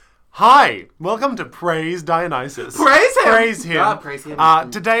Hi, welcome to Praise Dionysus. Praise him! Praise him. Ah, praise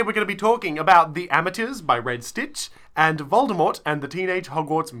him. Today we're going to be talking about The Amateurs by Red Stitch and Voldemort and the Teenage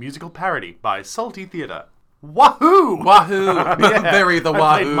Hogwarts musical parody by Salty Theatre. Wahoo! Wahoo! Yeah, Very the I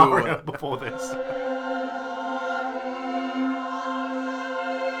wahoo. played Mario before this.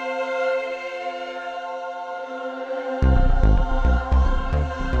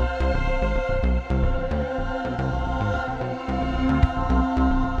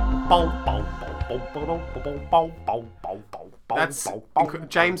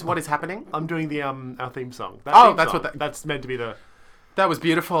 James, what is happening? I'm doing the our theme song. That's meant to be the. That was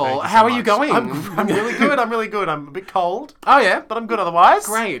beautiful. Thank you How so are you much. going? I'm really good. I'm really good. I'm a bit cold, Oh yeah, but I'm good otherwise.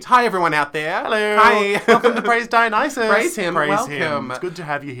 great. Hi everyone out there. Hello. Hi. Welcome to Praise Dionysus. Praise him. Praise him. Welcome. It's good to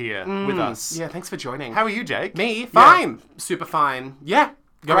have you here with us. Yeah, thanks for joining. How are you, Jake? Me? Fine. Super fine. Yeah.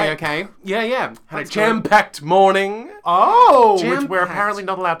 Going Great. okay. Yeah. Had a That's good. jam-packed morning. Oh, which Jam-packed. we're apparently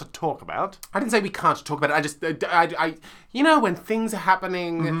not allowed to talk about. I didn't say we can't talk about it. I you know, when things are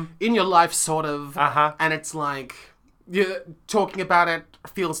happening in your life, sort of, and it's like you're talking about it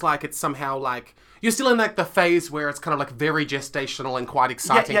feels like it's somehow like you're still in like the phase where it's kind of like very gestational and quite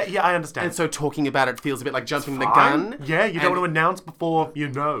exciting. Yeah, I understand. And so talking about it feels a bit like jumping the Fine. gun. Yeah, you don't want to announce before you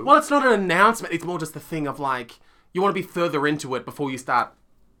know. Well, it's not an announcement. It's more just the thing of like you want to be further into it before you start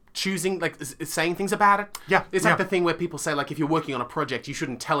choosing, like, saying things about it. Yeah, It's like yeah. the thing where people say, like, if you're working on a project, you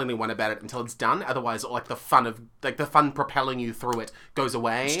shouldn't tell anyone about it until it's done. Otherwise, like, the fun propelling you through it goes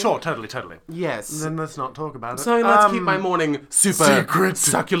away. Sure, totally. Yes. Then let's not talk about it. So let's keep my morning super secret.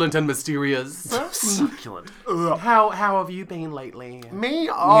 succulent and mysterious. Succulent. Ugh. How have you been lately? Me?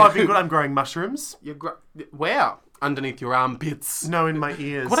 Oh, I've been good. I'm growing mushrooms. Where? Underneath your armpits. No, in my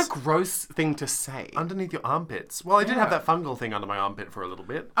ears. What a gross thing to say. Underneath your armpits. Well, I did have that fungal thing under my armpit for a little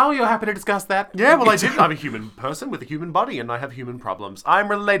bit. Oh, you're happy to discuss that? Yeah, well, I did. I'm a human person with a human body, and I have human problems. I'm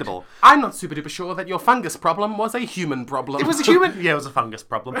relatable. I'm not super duper sure that your fungus problem was a human problem. It was a human... Yeah, it was a fungus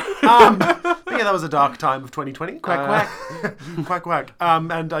problem. But yeah, that was a dark time of 2020. Quack. Quack.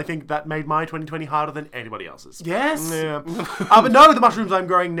 And I think that made my 2020 harder than anybody else's. Yes. Yeah. But no, the mushrooms I'm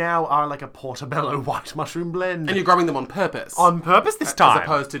growing now are like a portobello white mushroom blend. And you're growing them on purpose. On purpose this time. As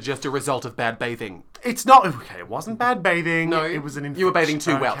opposed to just a result of bad bathing. It's not... Okay, it wasn't bad bathing. No, it was an infection. you were bathing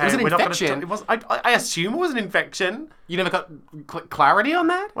too well. It was an we're not gonna infection. It was, I assume it was an infection. You never got clarity on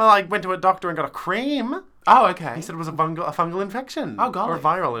that? Well, I went to a doctor and got a cream. Oh, okay. He said it was a fungal infection. Oh, golly. Or a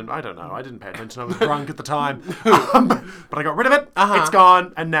viral, I don't know. I didn't pay attention. I was drunk at the time. But I got rid of it. It's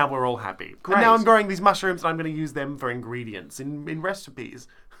gone, and now we're all happy. Great. And now I'm growing these mushrooms, and I'm going to use them for ingredients in recipes.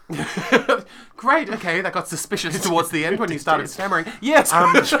 Great, okay, that got suspicious towards the end when you started stammering. Yes!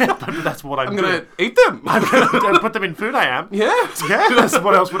 Yeah, but that's what I'm doing. going to eat them! I'm going to put them in food, I am. Yeah! Yeah, that's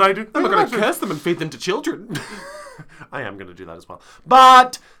what else would I do? I'm going to curse them and feed them to children. I am going to do that as well.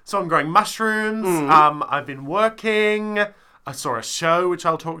 But, so I'm growing mushrooms. I've been working. I saw a show, which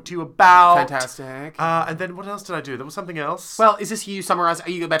I'll talk to you about. Fantastic. And then what else did I do? There was something else. Well, is this you summarising?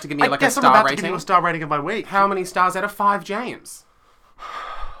 Are you about to give me like a I'm star about to rating? give you a star rating of my week. How many stars out of 5, James?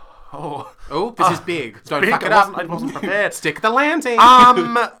 Oh, this is big. Don't big. fuck it up. I wasn't prepared. Stick the landing.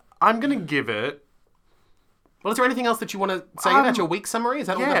 I'm going to give it... Well, is there anything else that you want to say about your week summary? Is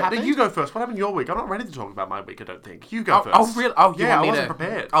that all that Yeah, happened? you go first. What happened your week? I'm not ready to talk about my week, I don't think. You go first. Oh, really? Oh, you yeah, want me I wasn't to...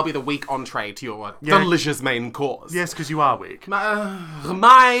 prepared. I'll be the weak entree to your Yeah. delicious main course. Yes, because you are weak.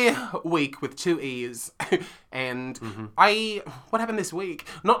 My week with 2 E's. And what happened this week?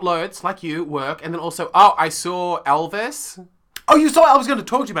 Not loads, like you, work. And then also, I saw Elvis. Oh, you saw... I was going to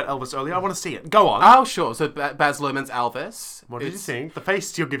talk to you about Elvis earlier. I want to see it. Go on. Oh, sure. So Baz Luhrmann's Elvis. What did you think? The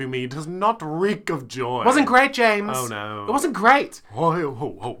face you're giving me does not reek of joy. It wasn't great, James. Oh, no. It wasn't great.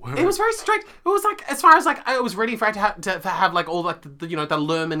 Oh. It was very strict. It was like, as far as like, I was ready for it to have like all like the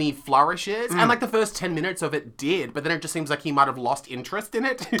Luhrmann-y flourishes, and like the first 10 minutes of it did, but then it just seems like he might have lost interest in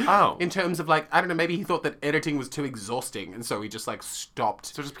it. Oh. In terms of like, I don't know, maybe he thought that editing was too exhausting, and so he just like stopped.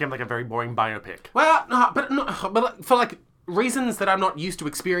 So it just became like a very boring biopic. Well, no, but for like reasons that I'm not used to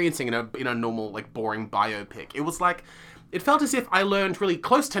experiencing in a normal like boring biopic, it was like, it felt as if I learned really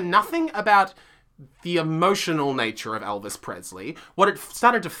close to nothing about the emotional nature of Elvis Presley. What it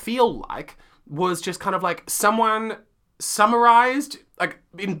started to feel like was just kind of like someone summarized, like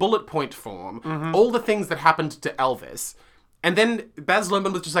in bullet point form, all the things that happened to Elvis. And then Baz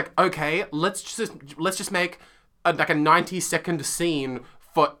Luhrmann was just like, okay, let's just make a 90-second scene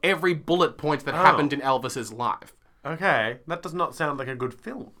for every bullet point that happened in Elvis's life. Okay, that does not sound like a good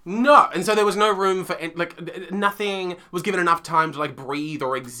film. No, and so there was no room for, like, nothing was given enough time to, like, breathe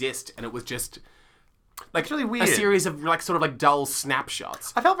or exist, and it was just, like, It's really weird. a series of, like, sort of, like, dull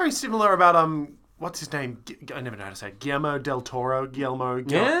snapshots. I felt very similar about what's his name? I never know how to say it. Guillermo del Toro.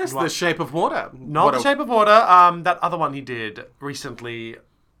 Yes, The Shape of Water. Not The Shape of Water. That other one he did recently.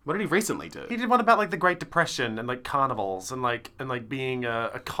 What did he recently do? He did one about like the Great Depression and like carnivals and like being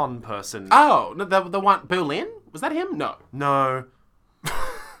a con person. Oh, the one Berlin? Was that him? No. No.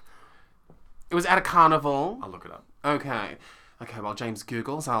 It was at a carnival. I'll look it up. Okay, while James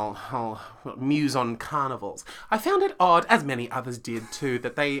Googles, I'll muse on carnivals. I found it odd, as many others did too,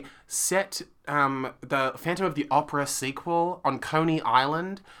 that they set the Phantom of the Opera sequel on Coney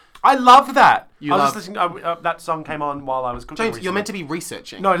Island. I loved that. I was love- just listening. That song came on while I was cooking. James, recently. you're meant to be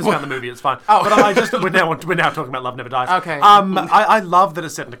researching. No, I just found the movie. It's fine. Oh. But we're now talking about Love Never Dies. Okay. I love that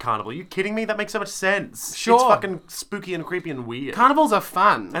it's set in a carnival. Are you kidding me? That makes so much sense. Sure. It's fucking spooky and creepy and weird. Carnivals are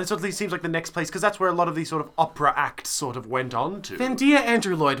fun. And it sort of seems like the next place, because that's where a lot of these sort of opera acts sort of went on to. Then, dear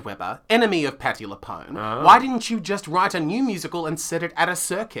Andrew Lloyd Webber, enemy of Patti LuPone, why didn't you just write a new musical and set it at a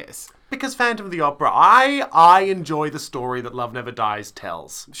circus? Because Phantom of the Opera, I enjoy the story that Love Never Dies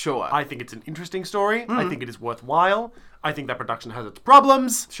tells. Sure. I think it's an interesting story. I think it is worthwhile. I think that production has its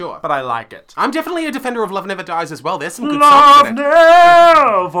problems. Sure. But I like it. I'm definitely a defender of Love Never Dies as well. There's some good Love songs in it.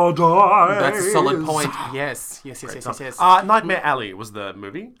 Never Dies. That's a solid point. Yes. Nightmare Alley was the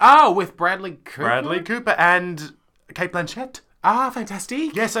movie. Oh, with Bradley Cooper? Bradley Cooper and Kate Blanchett. Ah,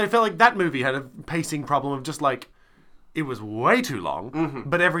 fantastic. Yes, I felt like that movie had a pacing problem of just like, it was way too long,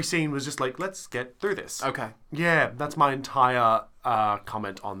 but every scene was just like, let's get through this. Okay. Yeah, that's my entire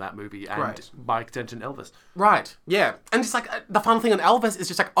comment on that movie, and Right. by extension, Elvis. Right. Yeah. And just like the fun thing on Elvis is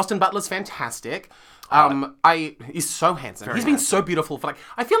just like Austin Butler's fantastic. He's so handsome. He's been so beautiful for like,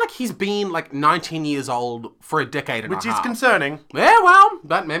 I feel like he's been like 19 years old for a decade and Which a is half. concerning. Yeah, well,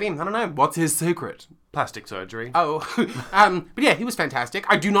 but maybe, I don't know. What's his secret? Plastic surgery. Oh, but yeah, he was fantastic.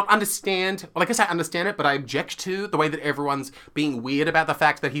 I do not understand, well, I guess I understand it, but I object to the way that everyone's being weird about the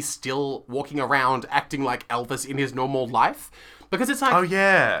fact that he's still walking around acting like Elvis in his normal life. Because it's like... Oh,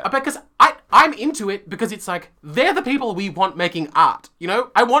 yeah. Because I'm into it because it's like, they're the people we want making art, you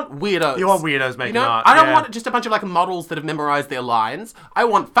know? I want weirdos. You want weirdos making art. I don't yeah. want just a bunch of like models that have memorized their lines. I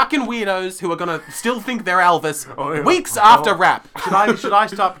want fucking weirdos who are gonna still think they're Elvis weeks after rap. Should I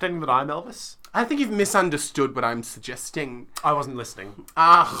start pretending that I'm Elvis? I think you've misunderstood what I'm suggesting. I wasn't listening.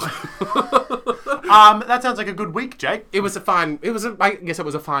 Ah. That sounds like a good week, Jake. I guess it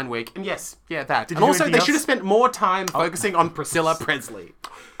was a fine week. And yes, yeah, that. Did And you do also, anything they else? should have spent more time focusing on Priscilla Presley.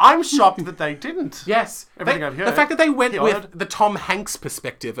 I'm shocked that they didn't. Yes. Everything I've heard. The fact that they went He with honoured. the Tom Hanks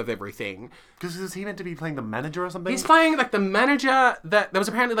perspective of everything. Because is he meant to be playing the manager or something? He's playing like the manager that there was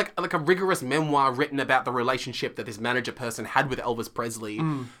apparently like a rigorous memoir written about the relationship that this manager person had with Elvis Presley.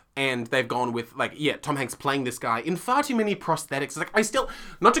 And they've gone with like, yeah, Tom Hanks playing this guy in far too many prosthetics. It's like, I still,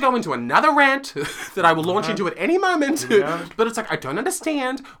 not to go into another rant that I will launch into at any moment, but it's like, I don't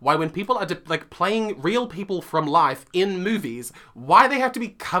understand why when people are like playing real people from life in movies, why they have to be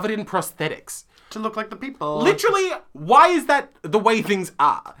covered in prosthetics. to look like the people. Literally, why is that the way things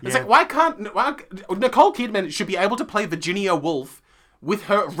are? It's like, why Nicole Kidman should be able to play Virginia Woolf with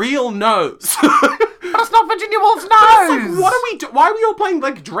her real nose. That's not Virginia Woolf's nose! It's like, what are we why are we all playing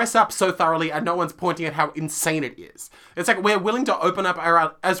like dress up so thoroughly and no one's pointing at how insane it is? It's like we're willing to open up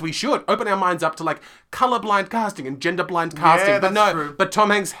as we should, open our minds up to like colorblind casting and gender blind casting. But that's true. But Tom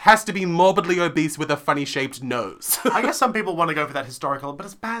Hanks has to be morbidly obese with a funny shaped nose. I guess some people want to go for that historical, but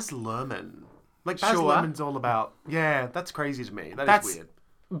it's Baz Luhrmann. Like, Baz Sure. Luhrmann's all about... Yeah, that's crazy to me. That's is weird.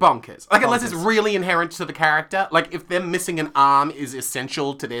 bonkers. Like, unless it's Bonkers. really inherent to the character. Like, if them missing an arm is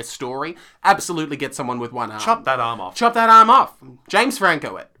essential to their story, absolutely get someone with one arm. Chop that arm off. Chop that arm off. James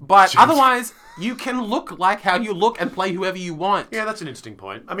Franco it. But otherwise, you can look like how you look and play whoever you want. Yeah, that's an interesting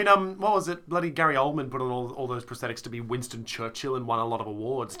point. I mean, what was it? Bloody Gary Oldman put on all those prosthetics to be Winston Churchill and won a lot of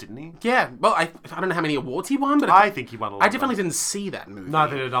awards, didn't he? Yeah, well, I don't know how many awards he won, but I think he won a lot. I definitely didn't see that movie.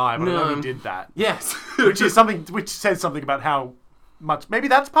 Neither did I, but I know he did that. Yes. Which says something about how much... Maybe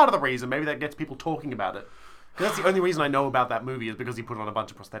that's part of the reason. Maybe that gets people talking about it. 'Cause that's the only reason I know about that movie is because he put on a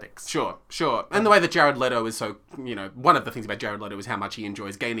bunch of prosthetics. Sure. And the way that Jared Leto is so, one of the things about Jared Leto is how much he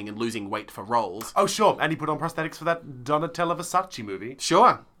enjoys gaining and losing weight for roles. Oh, sure. And he put on prosthetics for that Donatella Versace movie.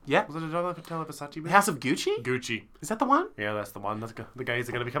 Sure. Yeah. Was it a Donatella Versace movie? House of Gucci? Gucci. Is that the one? Yeah, that's the one. The gays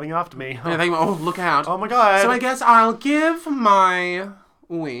are going to be coming after me. Yeah, look out. Oh my god. So I guess I'll give my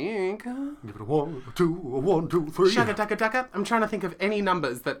week. Give it a 1, 2, 1, 2, 3. Shugga ducka ducka. I'm trying to think of any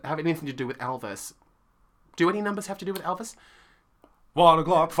numbers that have anything to do with Elvis. Do any numbers have to do with Elvis? 1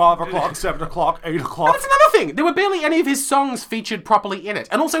 o'clock, 5 o'clock, 7 o'clock, 8 o'clock. That's another thing. There were barely any of his songs featured properly in it.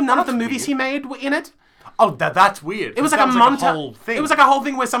 And also none of the movies he made were in it. Oh, that's weird. It was like a whole thing. It was like a whole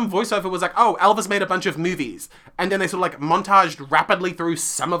thing where some voiceover was like, oh, Elvis made a bunch of movies. And then they sort of like montaged rapidly through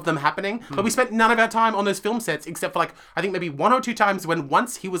some of them happening. But we spent none of our time on those film sets except for like, I think maybe 1 or 2 times when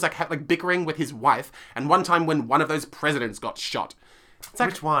once he was like bickering with his wife and one time when one of those presidents got shot. It's like,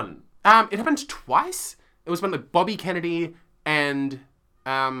 which one? It happened twice. It was when like Bobby Kennedy and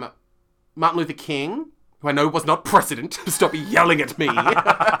Martin Luther King, who I know was not president, stop yelling at me.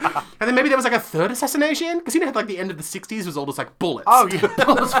 And then maybe there was like a third assassination, because you know how like the end of the 60s was all just like bullets. Oh yeah,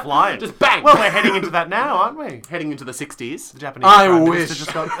 bullets flying. Just bang. Well, we're heading into that now, aren't we? Heading into the 60s. The Japanese Prime Minister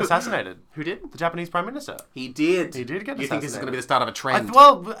just got assassinated. Who did? The Japanese Prime Minister. He did. He did get assassinated. You think this is going to be the start of a trend?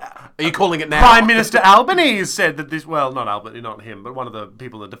 Well, are you calling it now? Prime Minister Albanese said that this. Well, not Albanese, not him, but one of the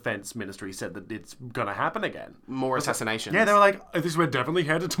people in the Defence Ministry said that it's going to happen again. More assassinations. Yeah, they were like, we're definitely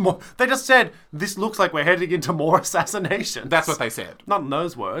headed to more. They just said this looks like we're heading into more assassinations. That's what they said. Not in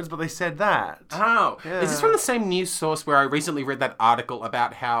those words, but they said that. Oh. Yeah. Is this from the same news source where I recently read that article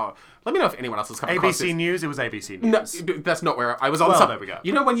about how... Let me know if anyone else has come across this. ABC News? It was ABC News. No, that's not where I was on. Well, there we go.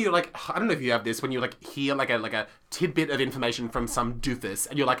 You know when you like, I don't know if you have this, when you like hear like a tidbit of information from some doofus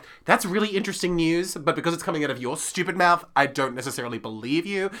and you're like, that's really interesting news, but because it's coming out of your stupid mouth, I don't necessarily believe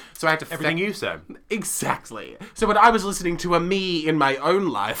you. So I had to... Everything you said. Exactly. So when I was listening to a me in my own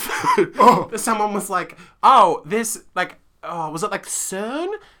life, someone was like, oh, this like, oh, was it like CERN?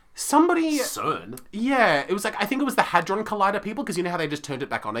 Somebody... CERN? Yeah, it was like, I think it was the Hadron Collider people, because you know how they just turned it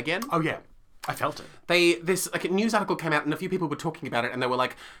back on again? Oh, yeah. I felt it. A news article came out and a few people were talking about it and they were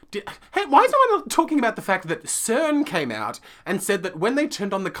like, hey, why is no one talking about the fact that CERN came out and said that when they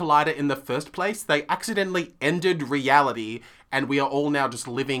turned on the collider in the first place, they accidentally ended reality and we are all now just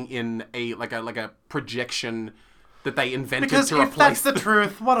living in a projection that they invented because to replace... Because if that's the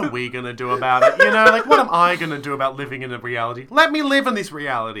truth, what are we going to do about it? You know, like, what am I going to do about living in a reality? Let me live in this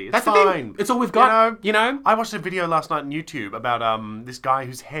reality. It's fine. The thing. It's all we've got, you know? I watched a video last night on YouTube about this guy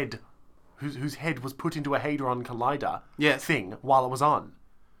whose head was put into a Hadron Collider thing while it was on.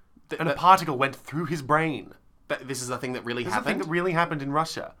 And a particle went through his brain. This is a thing that really This happened? is a thing that really happened in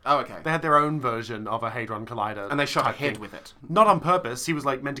Russia. Oh, okay. They had their own version of a Hadron Collider. And they shot a head with it. Not on purpose. He was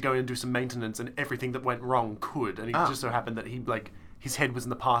like meant to go in and do some maintenance and everything that went wrong could. And it just so happened that his head was in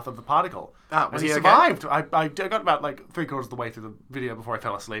the path of the particle. Oh, and he survived. Okay? I got about like 3/4 of the way through the video before I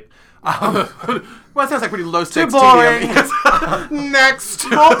fell asleep. Well, it sounds like pretty low stakes. Too boring. Next.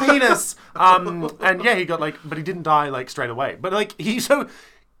 More penis. And yeah, he got but he didn't die straight away. But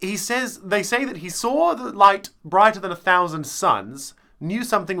they say that he saw the light brighter than 1,000 suns, knew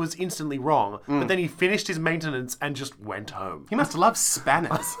something was instantly wrong, but then he finished his maintenance and just went home. He must love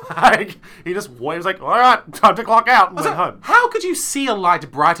spanners. He was like, all right, time to clock out, and went home. How could you see a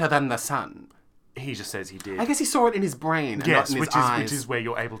light brighter than the sun? He just says he did. I guess he saw it in his brain and not in his eyes. Which is where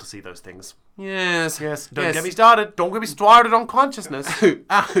you're able to see those things. Yes. Don't get me started. Don't get me started on consciousness. And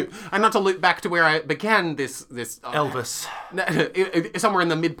not to loop back to where I began this Elvis. Somewhere in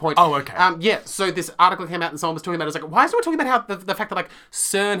the midpoint. Oh, okay. So this article came out and someone was talking about it. It was like, why is someone talking about how the fact that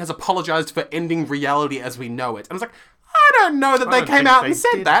CERN has apologized for ending reality as we know it? And I was like, I don't know that they came out and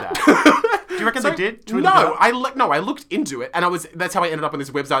said that. Do you reckon they did? No, I looked into it, and that's how I ended up on this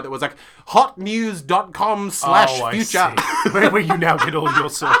website that was like hotnews.com/future. Where you now get all your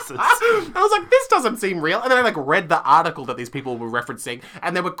sources. I was like, this doesn't seem real. And then I read the article that these people were referencing,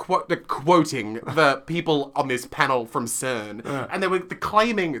 and they were quoting the people on this panel from CERN, and they were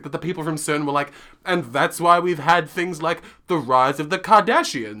claiming that the people from CERN were like, and that's why we've had things like the rise of the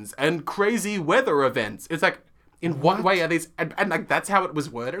Kardashians and crazy weather events. It's like, in what way are these... And that's how it was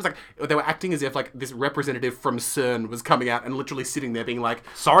worded. It was like, they were acting as if, this representative from CERN was coming out and literally sitting there being like...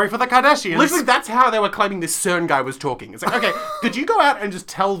 Sorry for the Kardashians. Literally, that's how they were claiming this CERN guy was talking. It's like, okay, did you go out and just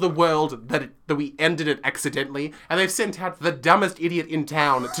tell the world that we ended it accidentally? And they've sent out the dumbest idiot in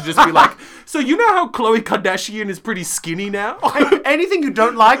town to just be like, so you know how Khloe Kardashian is pretty skinny now? Anything you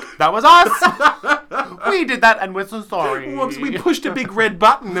don't like, that was us. We did that and we're so sorry. Whoops, we pushed a big red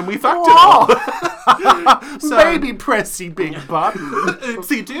button and we fucked it all. Baby pressy big button.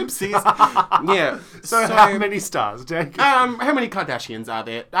 Oopsie doopsies. Yeah. So how many stars, Jake? How many Kardashians are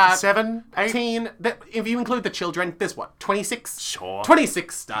there? 7, 8? If you include the children, there's what, 26? Sure.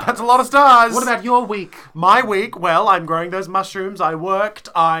 26 stars. That's a lot of stars. What about your week? My week, well, I'm growing those mushrooms. I worked.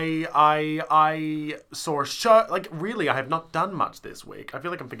 I saw a show. Really, I have not done much this week. I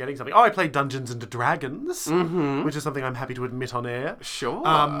feel like I'm forgetting something. Oh, I played Dungeons and Dragons, which is something I'm happy to admit on air. Sure.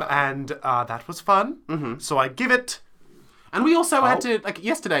 And that was fun. So I give it And we also had to, like,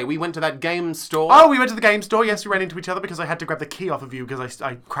 yesterday, we went to that game store. Oh, we went to the game store. Yes, we ran into each other because I had to grab the key off of you because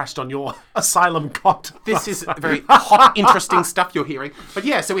I crashed on your asylum cot. This is very hot, interesting stuff you're hearing. But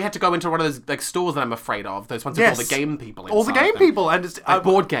yeah, so we had to go into one of those like stores that I'm afraid of. Those ones with all the game people inside all the game them. people. And it's Like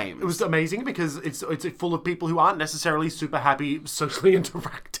board games. It was amazing because it's full of people who aren't necessarily super happy socially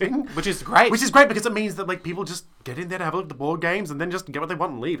interacting. Which is great. Which is great because it means that like people just get in there to have a look at the board games and then just get what they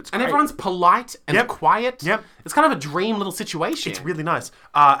want and leave. It's great. And everyone's polite and quiet. Yep. It's kind of a dream little situation. It's really nice.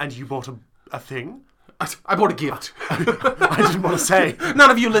 And you bought a thing. I bought a gift. I didn't want to say. None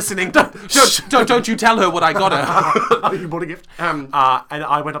of you listening. Don't you tell her what I got her. You bought a gift. And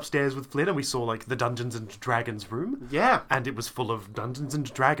I went upstairs with Flynn and we saw like the Dungeons and Dragons room. Yeah. And it was full of Dungeons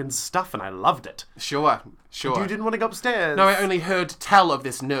and Dragons stuff and I loved it. Sure. You didn't want to go upstairs. No, I only heard tell of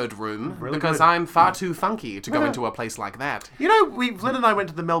this nerd room because good. I'm far too funky to go into a place like that. You know, Flynn and I went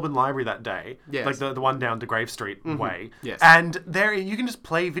to the Melbourne Library that day. Yes. Like the one down to Grave Street way. Yes. And there you can just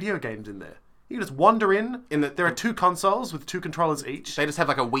play video games in there. You can just wander in. There are 2 consoles with 2 controllers each. They just have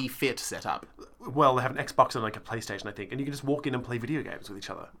like a Wii Fit set up. Well, they have an Xbox and like a PlayStation, I think. And you can just walk in and play video games with each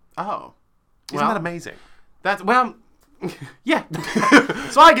other. Oh. Isn't that amazing? That's, well, yeah.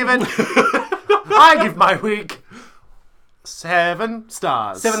 So I give my week 7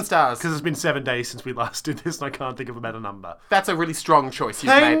 stars. 7 stars. Because it's been 7 days since we last did this and I can't think of a better number. That's a really strong choice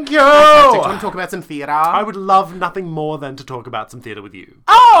you've made. Thank you! Fantastic. Do you want to talk about some theatre? I would love nothing more than to talk about some theatre with you.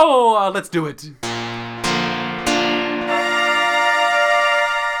 Oh, let's do it.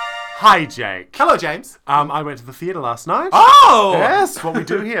 Hi, Jake. Hello, James. I went to the theatre last night. Oh! Yes, what we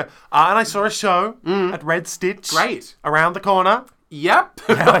do here. And I saw a show at Red Stitch. Great. Around the corner. Yep.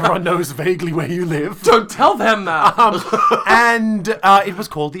 Now everyone knows vaguely where you live. Don't tell them that. And it was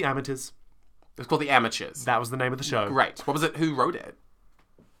called The Amateurs. It's called The Amateurs. That was the name of the show. Great. What was it? Who wrote it?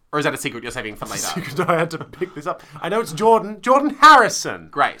 Or is that a secret you're saving for later? I had to pick this up. I know it's Jordan Harrison.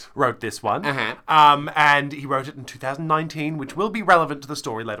 Great. Wrote this one. Uh-huh. And he wrote it in 2019, which will be relevant to the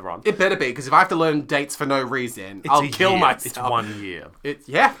story later on. It better be, because if I have to learn dates for no reason, I'll kill myself. It's 1 year.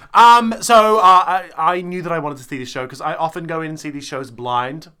 Yeah. So I knew that I wanted to see this show because I often go in and see these shows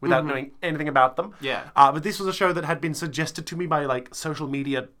blind without knowing anything about them. Yeah. But this was a show that had been suggested to me by like social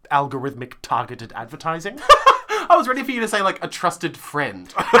media algorithmic targeted advertising. I was ready for you to say, like, a trusted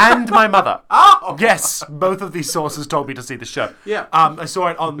friend. And my mother. Oh! Yes, both of these sources told me to see the show. Yeah. I saw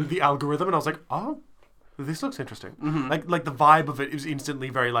it on the algorithm and I was like, oh, this looks interesting. Like the vibe of it is instantly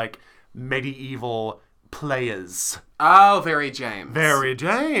very, like, medieval players. Oh, very James. Very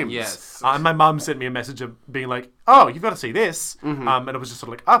James. Yes. And my mum sent me a message of being like, oh, you've got to see this. And it was just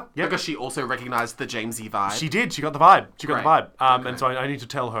sort of like, oh, yeah. Because she also recognised the Jamesy vibe. She did. She got the vibe. Great. And so I need to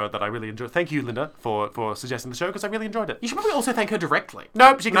tell her that I really enjoyed it. Thank you, Linda, for suggesting the show because I really enjoyed it. You should probably also thank her directly.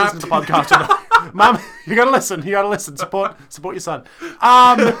 Nope, she can listen to the podcast. Mum, you gotta listen. Support your son.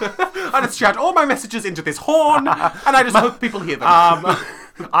 I just shout all my messages into this horn, and I just hope people hear them.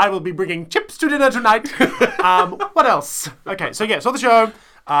 I will be bringing chips to dinner tonight. What else? Okay, so yeah, saw the show,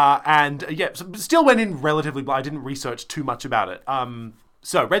 and yeah, still went in relatively blind. I didn't research too much about it.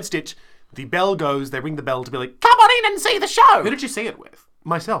 So Red Stitch, the bell goes. They ring the bell to be like, come on in and see the show. Who did you see it with?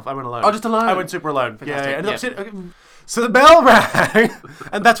 Myself. I went alone. Oh, just alone. I went super alone. Fantastic. Yeah. So the bell rang,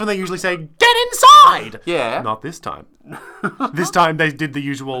 and that's when they usually say, get inside! Yeah. Not this time. This time they did the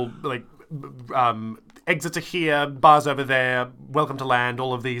usual, like, exits are here, bars over there, welcome to land,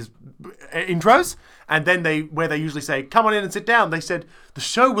 all of these intros. And then where they usually say, come on in and sit down, they said, the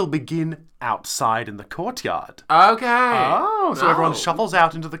show will begin outside in the courtyard. Okay. Oh, so everyone shuffles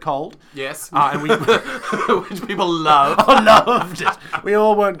out into the cold. Yes. And we... Which people love. I loved it. We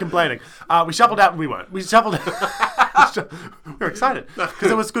all weren't complaining. We shuffled out and we weren't. We shuffled we were excited because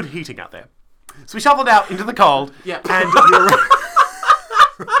there was good heating out there. So we shuffled out into the cold. Yeah. And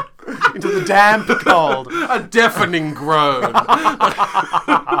into the damp cold. A deafening groan.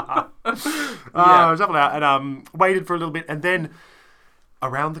 Shuffled out and waited for a little bit and then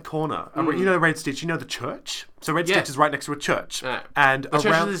around the corner, you know Red Stitch, you know the church? So Red Stitch is right next to a church. And the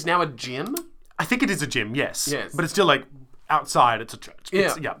church is now a gym? I think it is a gym, yes. Yes. But it's still like outside, it's a church.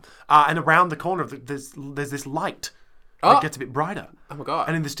 Yeah. And around the corner, there's this light. It gets a bit brighter. Oh my god.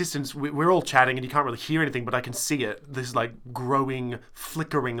 And in this distance, we're all chatting and you can't really hear anything, but I can see it. This like growing,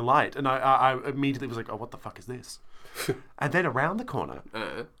 flickering light. And I immediately was like, oh, what the fuck is this? And then around the corner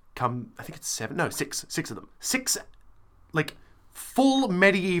come, I think it's six of them. 6, like, full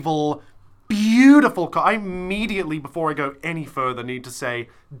medieval, beautiful... I immediately, before I go any further, need to say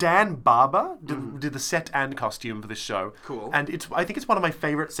Dan Barber did the set and costume for this show. Cool. And I think it's one of my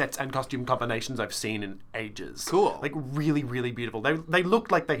favourite sets and costume combinations I've seen in ages. Cool. Like, really, really beautiful. They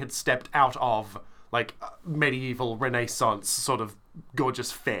looked like they had stepped out of, like medieval Renaissance sort of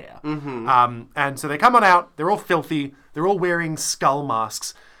gorgeous fair. And so they come on out. They're all filthy. They're all wearing skull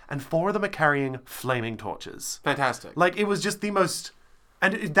masks, and 4 of them are carrying flaming torches. Fantastic. Like, it was just the most...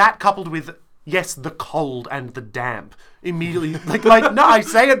 And that coupled with, yes, the cold and the damp, immediately... like no, I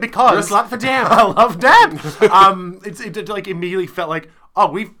say it because... You're a slut for damp. I love damp. It like, immediately felt like, oh,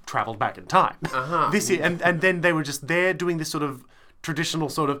 we've travelled back in time. And then they were just there doing this sort of traditional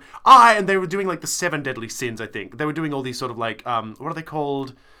sort of... and they were doing, like, the 7 deadly sins, I think. They were doing all these sort of, like, what are they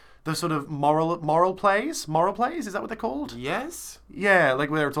called? The sort of moral plays? Moral plays? Is that what they're called? Yes? Yeah, like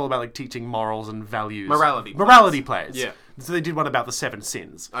where it's all about like teaching morals and values. Morality plays. Yeah. So they did one about the 7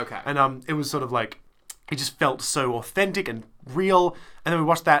 sins. Okay. And it was sort of like, it just felt so authentic and real. And then we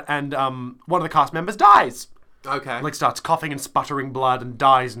watched that, and one of the cast members dies. Okay. Like starts coughing and sputtering blood and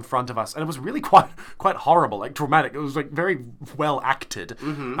dies in front of us, and it was really quite horrible, like dramatic. It was like very well acted.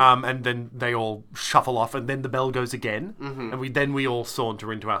 And then they all shuffle off, and then the bell goes again, and we all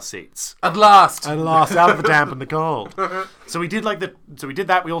saunter into our seats At last, out of the damp and the cold. So we did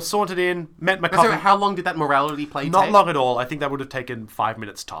that. We all sauntered in, met my coffee. So how long did that morality play take? Not long at all. I think that would have taken 5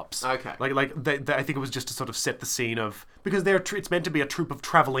 minutes tops. Okay. I think it was just to sort of set the scene of, because it's meant to be a troupe of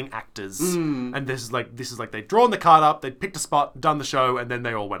traveling actors, and this is like they'd drawn the card up, they'd picked a spot, done the show, and then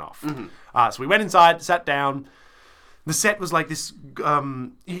they all went off. So we went inside, sat down. The set was like this,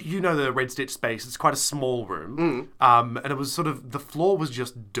 you know the Red Stitch space, it's quite a small room, and it was sort of, the floor was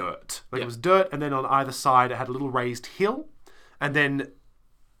just dirt. It was dirt, and then on either side it had a little raised hill, and then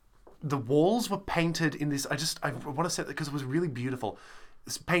the walls were painted in this, I want to say that because it was really beautiful.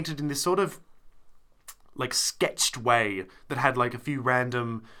 It's painted in this sort of like sketched way that had like a few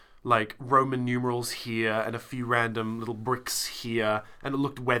random like Roman numerals here and a few random little bricks here, and it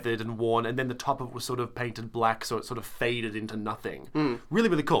looked weathered and worn, and then the top of it was sort of painted black, so it sort of faded into nothing. Really,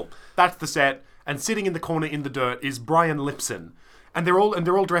 really cool. That's the set, and sitting in the corner in the dirt is Brian Lipson, and they're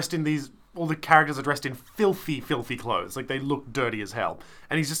all dressed in these, all the characters are dressed in filthy clothes, like they look dirty as hell,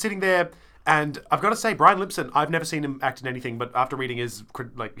 and he's just sitting there. And I've got to say, Brian Lipson, I've never seen him act in anything, but after reading his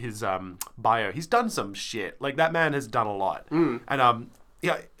bio, he's done some shit. Like, that man has done a lot. And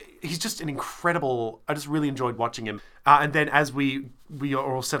yeah, he's just an incredible... I just really enjoyed watching him. And then as we are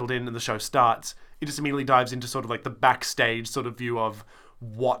all settled in and the show starts, it just immediately dives into sort of like the backstage sort of view of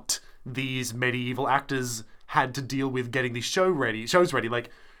what these medieval actors had to deal with getting these shows ready.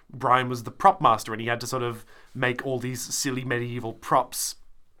 Like, Brian was the prop master, and he had to sort of make all these silly medieval props.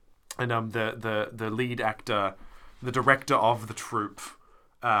 And the lead actor, the director of the troupe,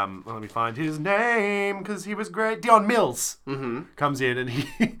 let me find his name because he was great. Dion Mills comes in, and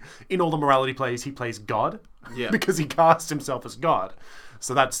he, in all the morality plays, he plays God, because he cast himself as God.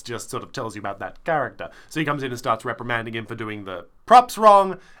 So that's just sort of tells you about that character. So he comes in and starts reprimanding him for doing the props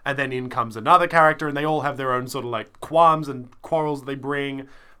wrong, and then in comes another character, and they all have their own sort of like qualms and quarrels that they bring,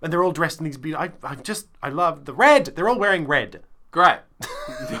 and they're all dressed in these I love the red. They're all wearing red. Great.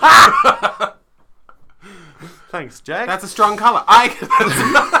 Thanks, Jack. That's a strong colour.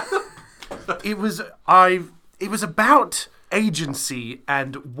 It was about agency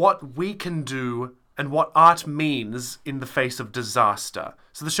and what we can do and what art means in the face of disaster.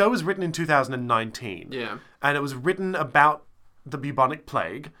 So the show was written in 2019. Yeah. And it was written about the bubonic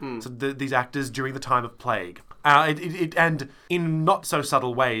plague. So these actors during the time of plague. And in not so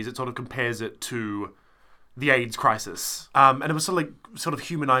subtle ways, it sort of compares it to the AIDS crisis. And it was sort of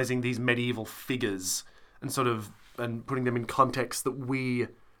humanizing these medieval figures and putting them in context that we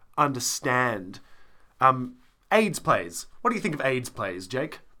understand. AIDS plays. What do you think of AIDS plays,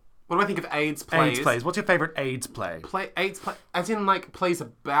 Jake? What do I think of AIDS plays? AIDS plays. What's your favourite AIDS play? AIDS play, as in like plays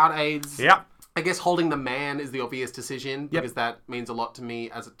about AIDS. Yep. I guess Holding the Man is the obvious decision because that means a lot to me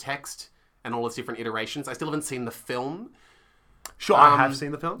as a text and all its different iterations. I still haven't seen the film. Sure, I have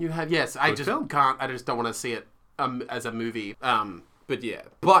seen the film. You have, yes. I just don't want to see it as a movie. But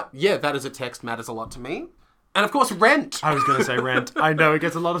yeah, that as a text matters a lot to me. And of course, Rent. I was going to say Rent. I know it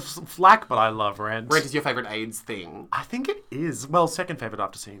gets a lot of flack, but I love Rent. Rent is your favourite AIDS thing. I think it is. Well, second favourite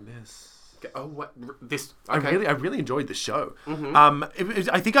after seeing this. Oh, what? This? Okay. I really enjoyed the show.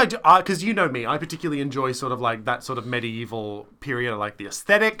 I think I do, because you know me, I particularly enjoy sort of like that sort of medieval period. I like the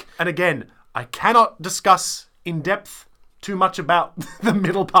aesthetic. And again, I cannot discuss in depth too much about the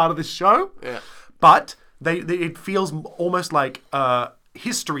middle part of this show. Yeah. But it feels almost like a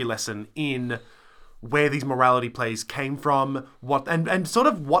history lesson in where these morality plays came from, and sort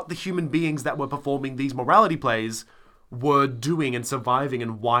of what the human beings that were performing these morality plays were doing and surviving,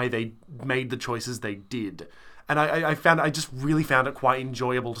 and why they made the choices they did. And I just really found it quite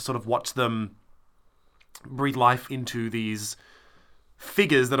enjoyable to sort of watch them breathe life into these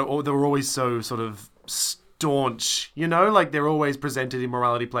figures that were always so sort of staunch, you know, like they're always presented in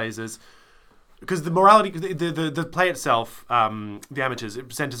morality plays as, because the morality, the play itself, the Amateurs,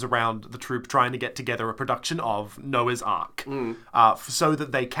 it centers around the troupe trying to get together a production of Noah's Ark, so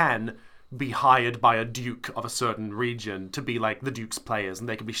that they can be hired by a duke of a certain region to be like the duke's players, and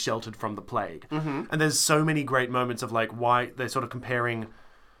they can be sheltered from the plague. And there's so many great moments of like why they're sort of comparing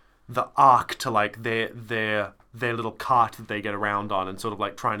the Ark to like their little cart that they get around on, and sort of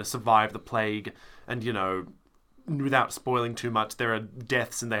like trying to survive the plague. And, you know, without spoiling too much, there are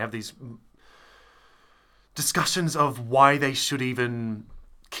deaths, and they have these discussions of why they should even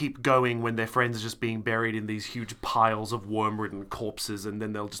keep going when their friends are just being buried in these huge piles of worm-ridden corpses, and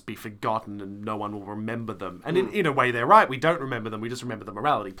then they'll just be forgotten and no one will remember them. And in a way, they're right. We don't remember them. We just remember the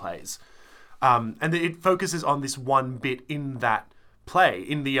morality plays. And it focuses on this one bit in that play,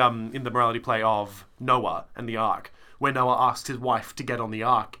 in the morality play of Noah and the Ark, where Noah asks his wife to get on the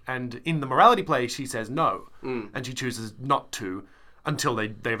Ark. And in the morality play, she says no. And she chooses not to until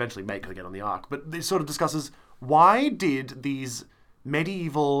they eventually make her get on the Ark. But it sort of discusses, why did these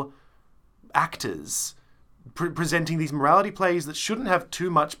medieval actors presenting these morality plays that shouldn't have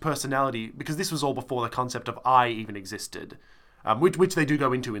too much personality, because this was all before the concept of I even existed, which they do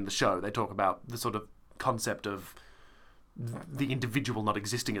go into in the show. They talk about the sort of concept of the individual not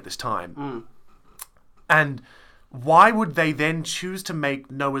existing at this time. And why would they then choose to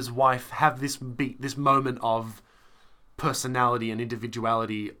make Noah's wife have this moment of personality and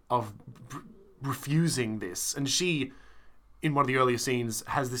individuality, of refusing this? And she, in one of the earlier scenes,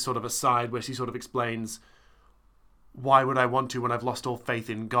 has this sort of aside where she sort of explains, why would I want to when I've lost all faith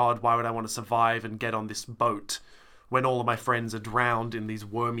in God? Why would I want to survive and get on this boat when all of my friends are drowned in these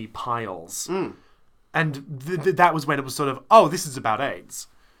wormy piles? And that was when it was sort of, oh, this is about AIDS.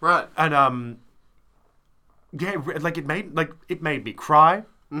 Right. And yeah, like it made me cry.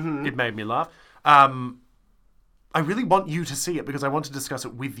 It made me laugh. I really want you to see it because I want to discuss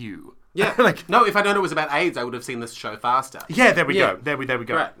it with you. Yeah. No, if I'd known it was about AIDS, I would have seen this show faster. Yeah, there we go. There we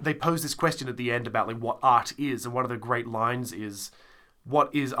go. Right. They pose this question at the end about like what art is, and one of the great lines is,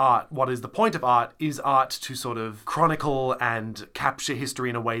 what is art? What is the point of art? Is art to sort of chronicle and capture history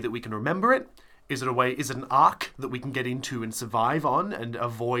in a way that we can remember it? Is it an arc that we can get into and survive on and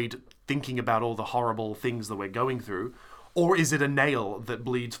avoid thinking about all the horrible things that we're going through? Or is it a nail that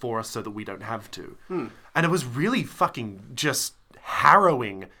bleeds for us so that we don't have to? And it was really fucking just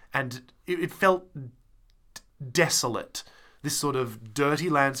harrowing, and it felt desolate. This sort of dirty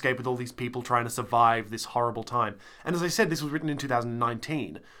landscape with all these people trying to survive this horrible time. And as I said, this was written in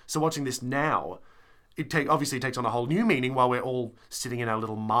 2019. So watching this now, obviously takes on a whole new meaning while we're all sitting in our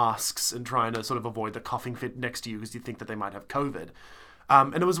little masks and trying to sort of avoid the coughing fit next to you because you think that they might have COVID.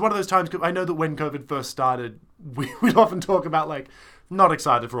 And it was one of those times, I know that when COVID first started, we'd often talk about, like, not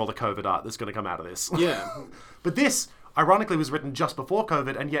excited for all the COVID art that's going to come out of this. Yeah. But this, ironically, was written just before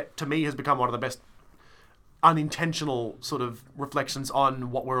COVID, and yet, to me, has become one of the best unintentional sort of reflections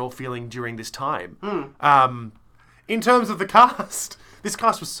on what we're all feeling during this time. In terms of the cast, this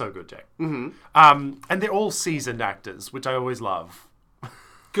cast was so good, Jack. And they're all seasoned actors, which I always love.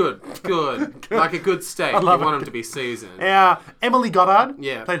 Good. Like a good steak. You want them to be seasoned. Yeah. Emily Goddard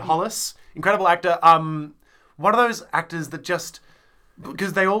played Mm. Hollis. Incredible actor. One of those actors that just...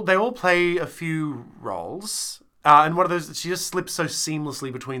 Because they all play a few roles. And one of those... She just slips so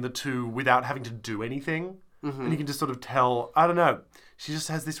seamlessly between the two without having to do anything. And you can just sort of tell... I don't know. She just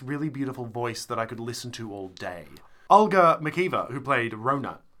has this really beautiful voice that I could listen to all day. Olga Makieva, who played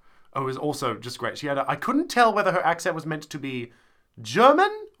Rona, was also just great. She had I couldn't tell whether her accent was meant to be German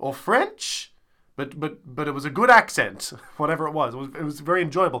or French, but it was a good accent, whatever it was. It was very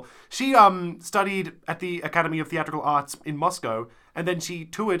enjoyable. She studied at the Academy of Theatrical Arts in Moscow, and then she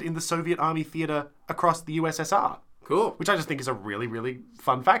toured in the Soviet Army Theatre across the USSR. Cool. Which I just think is a really, really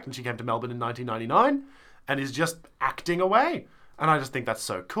fun fact. And she came to Melbourne in 1999 and is just acting away. And I just think that's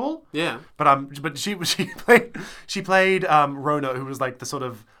so cool. Yeah. But she played Rona, who was like the sort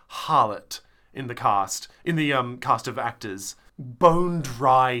of harlot in the cast of actors. Bone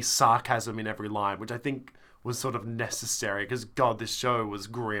dry sarcasm in every line, which I think was sort of necessary because, God, this show was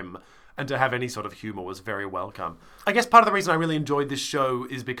grim. And to have any sort of humour was very welcome. I guess part of the reason I really enjoyed this show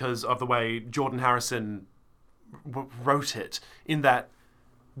is because of the way Jordan Harrison wrote it, in that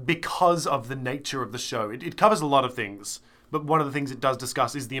because of the nature of the show, it covers a lot of things. But one of the things it does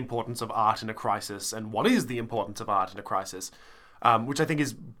discuss is the importance of art in a crisis, and what is the importance of art in a crisis, which I think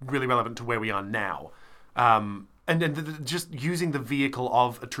is really relevant to where we are now. And just using the vehicle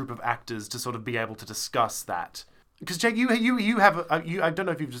of a troupe of actors to sort of be able to discuss that Because Jake, you have I don't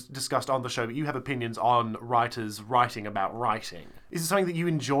know if you've just discussed on the show, but you have opinions on writers writing about writing. Is it something that you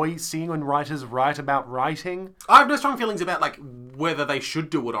enjoy seeing when writers write about writing? I have no strong feelings about like whether they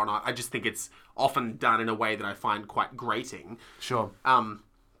should do it or not. I just think it's often done in a way that I find quite grating. Sure.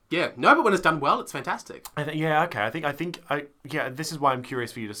 Yeah, no, but when it's done well, it's fantastic. This is why I'm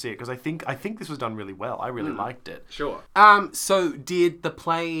curious for you to see it, because I think this was done really well. I really liked it. Sure. So did the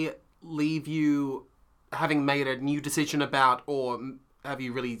play leave you having made a new decision about, or have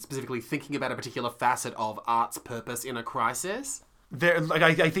you really specifically thinking about a particular facet of art's purpose in a crisis?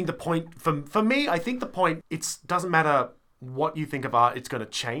 I think the point for me, I think the point, it doesn't matter what you think of art, it's going to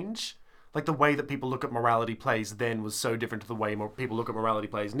change. Like the way that people look at morality plays then was so different to the way people look at morality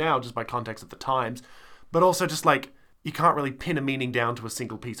plays now, just by context of the times. But also just like, you can't really pin a meaning down to a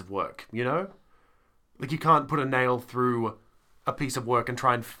single piece of work, you know? Like you can't put a nail through a piece of work and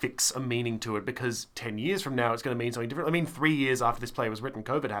try and fix a meaning to it, because 10 years from now it's going to mean something different. I mean, 3 years after this play was written,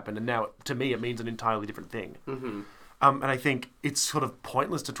 COVID happened, and now to me it means an entirely different thing. Mm-hmm. And I think it's sort of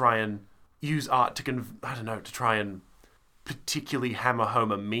pointless to try and use art to try and particularly hammer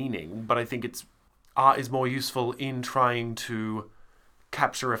home a meaning, but I think art is more useful in trying to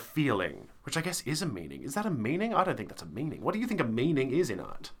capture a feeling, which I guess is a meaning. Is that a meaning? I don't think that's a meaning. What do you think a meaning is in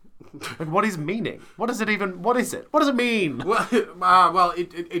art? Like, what is meaning? What is it even? What is it? What does it mean? Well,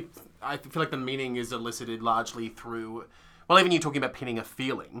 I feel like the meaning is elicited largely through, well, even you talking about pinning a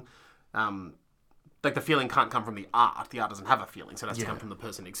feeling, like the feeling can't come from the art. The art doesn't have a feeling, so it has to come from the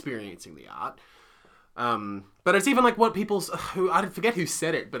person experiencing the art. But it's even like what I forget who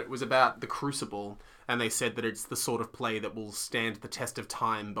said it, but it was about The Crucible, and they said that it's the sort of play that will stand the test of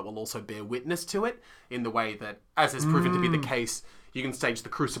time, but will also bear witness to it in the way that, as has proven to be the case, you can stage The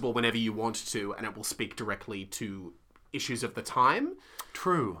Crucible whenever you want to, and it will speak directly to issues of the time.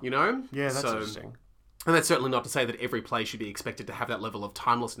 True. You know? Yeah, that's interesting. And that's certainly not to say that every play should be expected to have that level of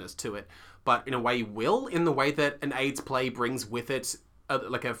timelessness to it, but in a way in the way that an AIDS play brings with it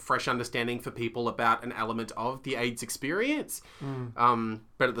like a fresh understanding for people about an element of the AIDS experience.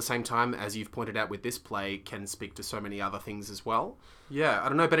 But at the same time, as you've pointed out with this play, can speak to so many other things as well. Yeah, I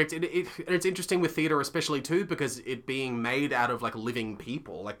don't know, but it's interesting with theatre especially too, because it being made out of like living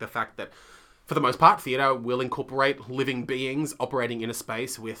people, like the fact that for the most part, theatre will incorporate living beings operating in a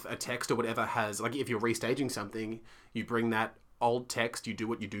space with a text or whatever has, like if you're restaging something, you bring that old text, you do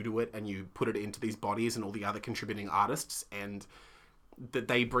what you do to it, and you put it into these bodies and all the other contributing artists, and that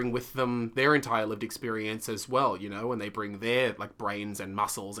they bring with them their entire lived experience as well, you know, and they bring their like brains and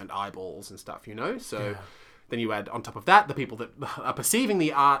muscles and eyeballs and stuff, you know, so then you add on top of that the people that are perceiving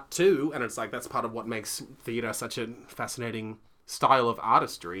the art too, and it's like that's part of what makes theatre such a fascinating style of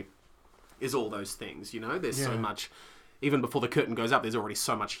artistry, is all those things, you know. There's so much, even before the curtain goes up, there's already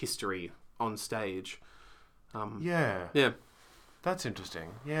so much history on stage. That's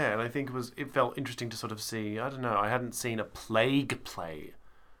interesting. Yeah, and I think it felt interesting to sort of see, I don't know, I hadn't seen a plague play.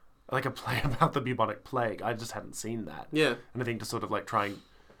 Like a play about the bubonic plague. I just hadn't seen that. Yeah. And I think to sort of like try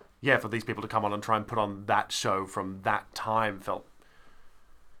and, for these people to come on and try and put on that show from that time felt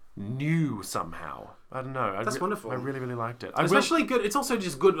new somehow. I don't know. That's wonderful. I really, really liked it. Especially good. It's also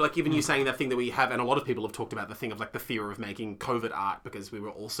just good, like even you saying that thing that we have, and a lot of people have talked about the thing of like the fear of making COVID art because we were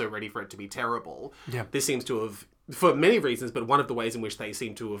also ready for it to be terrible. Yeah. This seems to have, for many reasons, but one of the ways in which they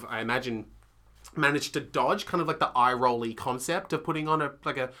seem to have, I imagine, managed to dodge kind of like the eye-rolly concept of putting on a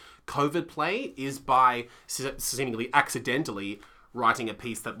COVID play is by seemingly accidentally writing a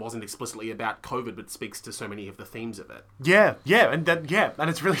piece that wasn't explicitly about COVID, but speaks to so many of the themes of it. And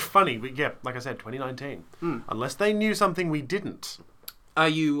it's really funny. Like I said, 2019. Unless they knew something we didn't. Are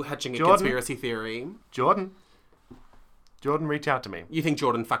you hatching a conspiracy theory? Jordan, reach out to me. You think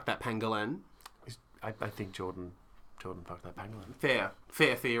Jordan fucked that pangolin? I think Jordan fucked that pangolin.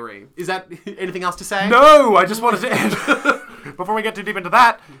 Fair theory. Is that anything else to say? No, I just wanted to end. Before we get too deep into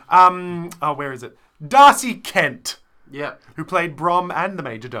that, where is it? Darcy Kent. Yeah. Who played Brom and the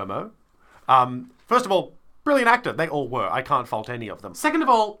Majordomo. First of all, brilliant actor. They all were. I can't fault any of them. Second of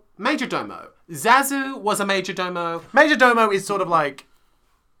all, Majordomo. Zazu was a Majordomo. Majordomo is sort of like...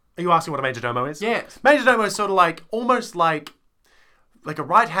 Are you asking what a Majordomo is? Yes. Majordomo is sort of like, almost like a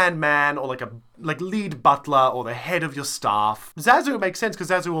right-hand man or like a lead butler or the head of your staff. Zazu makes sense because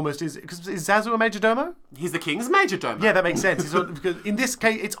Zazu almost is... Because is Zazu a Majordomo? He's the king's Majordomo. Yeah, that makes sense. Because in this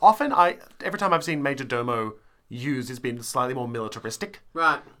case, it's often... Every time I've seen Majordomo used, has been slightly more militaristic.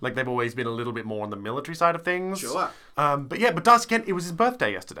 Right. Like they've always been a little bit more on the military side of things. Sure. But Darcy Kent, it was his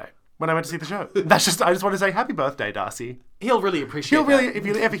birthday yesterday when I went to see the show. I just want to say happy birthday, Darcy. He'll really appreciate that. If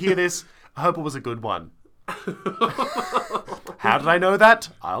you ever hear this, I hope it was a good one. How did I know that?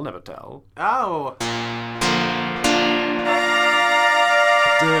 I'll never tell. Oh.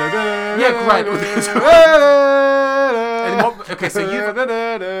 Yeah, great. Okay, so you've...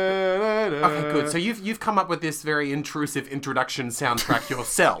 Okay, good. So you've come up with this very intrusive introduction soundtrack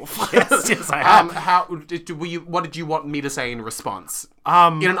yourself. Yes, I have. What did you want me to say in response?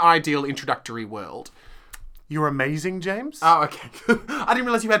 In an ideal introductory world. You're amazing, James. Oh, okay. I didn't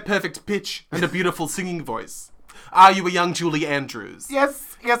realize you had perfect pitch and a beautiful singing voice. Are you a young Julie Andrews?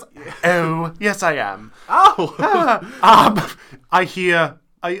 Yes. Oh, yes, I am. Oh. I hear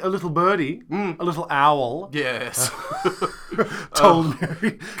a little birdie, a little owl, Yes. told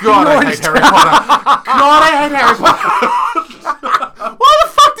me. God, I hate Harry Potter. God, I hate Harry Potter. Why the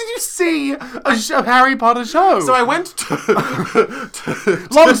fuck did you see a Harry Potter show? So I went to...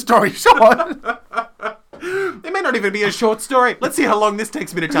 Long story short. It may not even be a short story. Let's see how long this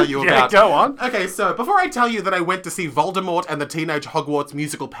takes me to tell you about. Go on. Okay, so before I tell you that I went to see Voldemort and the Teenage Hogwarts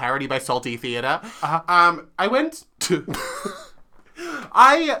musical parody by Salty Theatre, I went to...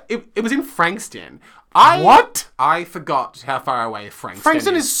 It was in Frankston. What? I forgot how far away Frankston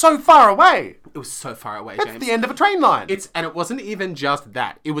Frankston is so far away. It was so far away, It's James. the end of a train line. And it wasn't even just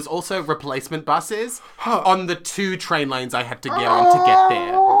that. It was also replacement buses on the 2 train lanes I had to get on to get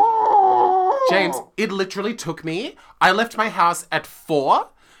there. James, it literally took me... I left my house at 4.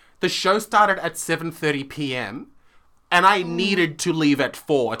 The show started at 7:30 p.m. And I needed to leave at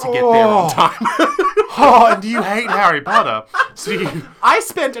 4 to get there on time. And you hate Harry Potter. So you... I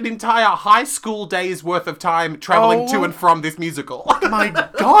spent an entire high school day's worth of time traveling to and from this musical. My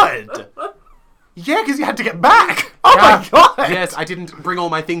God. Yeah, because you had to get back. Oh my God. Yes, I didn't bring all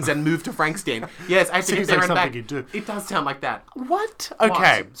my things and move to Frankston. Yes, I had to get Seems there like and back. something you do. It does sound like that. What?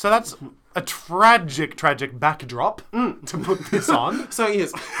 Okay, so that's a tragic backdrop to put this on. So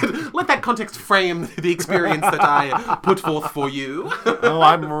yes, let that context frame the experience that I put forth for you. Oh,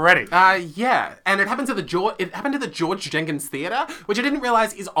 I'm ready. Yeah, and it happened to the George Jenkins Theatre, which I didn't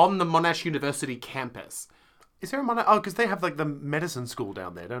realize is on the Monash University campus. Is there a Monash? Oh, because they have like the medicine school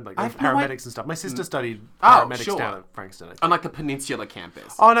down there, don't they? They have no paramedics and stuff. My sister studied Oh, paramedics sure. down at Frankston. I think. On like the Peninsula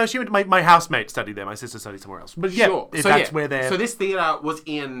campus. Oh no, she went. My housemate studied there. My sister studied somewhere else. But yeah, Sure. if So that's where they're. So this theatre was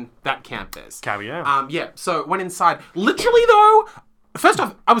in that campus. Yeah. Yeah. So went inside. Literally though, first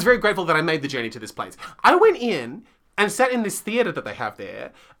off, I was very grateful that I made the journey to this place. I went in and sat in this theatre that they have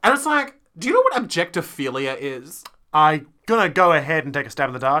there, and it's like, do you know what objectophilia is? I gonna go ahead and take a stab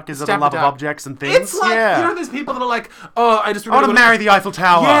in the dark. Is it a love of objects and things? It's like, yeah. you know, there's people that are like, oh, I just I want to marry the Eiffel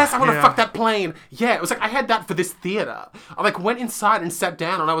Tower. Yes, I want to fuck that plane. Yeah, it was like, I had that for this theatre. I like went inside and sat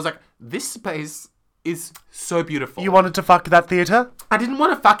down and I was like, this space is so beautiful. You wanted to fuck that theatre? I didn't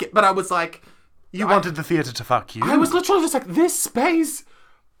want to fuck it, but I was like... You wanted the theatre to fuck you? I was literally just like, this space...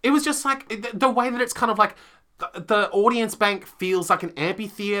 It was just like, the way that it's kind of like, the audience bank feels like an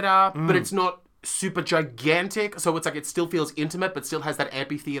amphitheatre, but it's not super gigantic, so it's like it still feels intimate, but still has that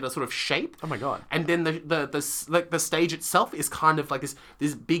amphitheater sort of shape. Oh my God! And then the stage itself is kind of like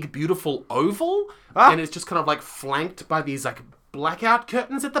this big beautiful oval, and it's just kind of like flanked by these like blackout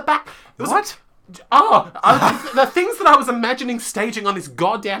curtains at the back. What? The things that I was imagining staging on this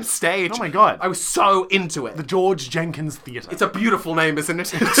goddamn stage. Oh my God! I was so into it. The George Jenkins Theatre. It's a beautiful name, isn't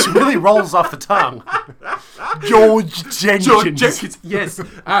it? It really rolls off the tongue. George Jenkins. George Jenkins, yes. So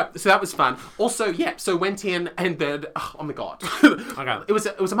that was fun. Also, yeah, so went in and then, oh my God. Okay. It was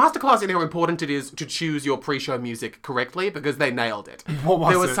a masterclass in how important it is to choose your pre-show music correctly because they nailed it. What was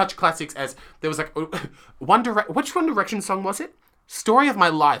There was it? such classics as, there was like, which One Direction song was it? Story of My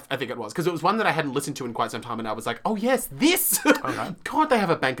Life, I think it was, because it was one that I hadn't listened to in quite some time, and I was like, oh yes, this! Okay. God, they have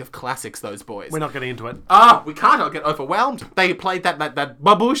a bank of classics, those boys. We're not getting into it. We can't, I'll get overwhelmed. They played that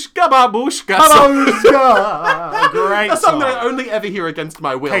babushka babushka Babushka! Great a song that I song. only ever hear against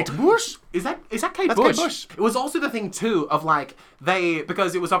my will. Kate Bush? Is that Kate That's Bush? Kate Bush. It was also the thing too of like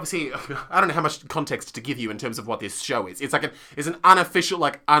because it was obviously I don't know how much context to give you in terms of what this show is. It's like it's an unofficial,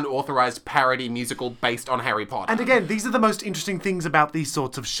 like unauthorized parody musical based on Harry Potter. And again, these are the most interesting things about these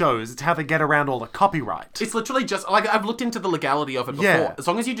sorts of shows. It's how they get around all the copyright. It's literally just like I've looked into the legality of it before. Yeah. As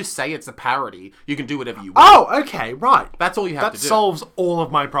long as you just say it's a parody, you can do whatever you want. Oh, okay, right. That's all you have That to do. solves all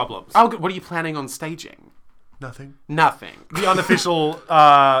of my problems. Oh, good. What are you planning on staging? Nothing. Nothing. The unofficial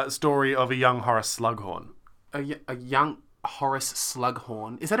story of a young Horace Slughorn. A young Horace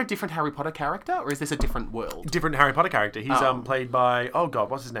Slughorn. Is that a different Harry Potter character, or is this a different world? Different Harry Potter character. He's played by, oh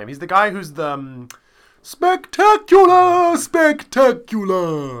God, what's his name? He's the guy who's the spectacular,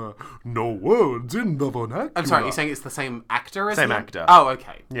 no words in the vernacular. I'm sorry, you're saying it's the same actor as Same him? actor. Oh,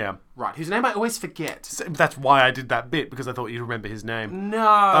 okay. Yeah. Right, whose name I always forget. That's why I did that bit, because I thought you'd remember his name. No,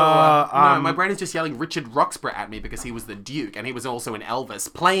 my brain is just yelling Richard Roxburgh at me because he was the Duke, and he was also in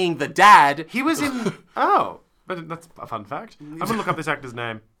Elvis, playing the dad. He was in... Oh. But that's a fun fact. I'm going to look up this actor's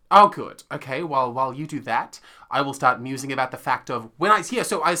name. Oh, good. Okay, well, while you do that, I will start musing about the fact of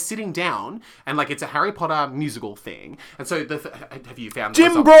so I was sitting down, and like it's a Harry Potter musical thing, and so have you found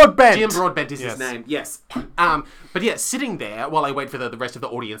Jim Broadbent? Jim Broadbent is his name. Yes. But yeah, sitting there while I wait for the rest of the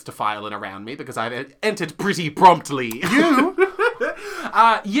audience to file in around me because I entered pretty promptly. You?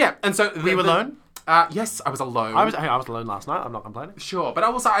 Yeah, and so Were you alone? Yes, I was alone. I was alone last night. I'm not complaining. Sure, but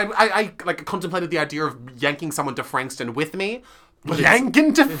I like contemplated the idea of yanking someone to Frankston with me.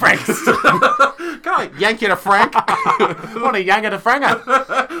 Yankin to Frankston. Can I yank you to Frank? What a yank at a franger.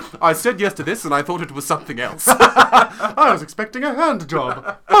 I said yes to this and I thought it was something else. I was expecting a hand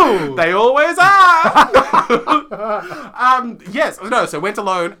job. Oh. They always are. Yes, no, so went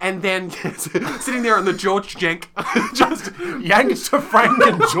alone and then sitting there on the George Jenk, just yanked to Frank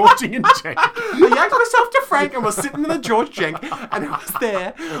and Georgie and Jenk. I yanked myself to Frank and was sitting in the George Jenk and I was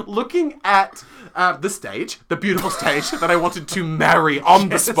there looking at the stage, the beautiful stage that I wanted to marry on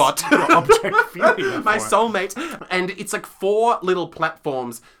the spot. Object feeling. My soulmate. And it's like 4 little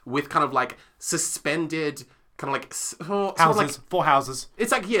platforms with kind of like suspended kind of like houses. 4 houses.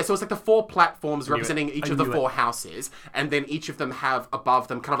 It's like, so it's like the 4 platforms representing each of the 4 houses, and then each of them have above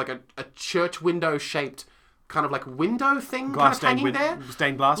them kind of like a church window shaped kind of like window thing kind of hanging there.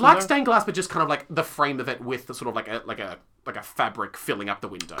 Stained glass like window? Stained glass, but just kind of like the frame of it with the sort of like a fabric filling up the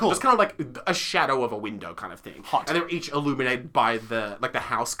window. Cool. Just kind of like a shadow of a window kind of thing. Hot. And they're each illuminated by the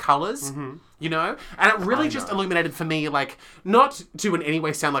house colors, you know? And it really just illuminated for me, like, not to in any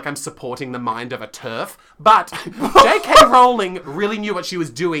way sound like I'm supporting the mind of a TERF, but J.K. Rowling really knew what she was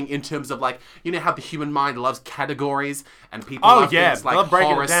doing in terms of, like, you know how the human mind loves categories and people love things like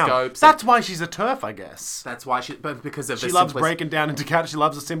horoscopes. That's why she's a TERF, I guess. That's why but because of she loves breaking down into categories. She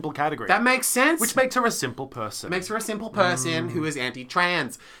loves a simple category. That makes sense. Which makes her a simple person. Makes her a simple person who is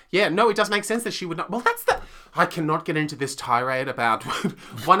anti-trans. Yeah, no, it does make sense that she would not. Well, I cannot get into this tirade about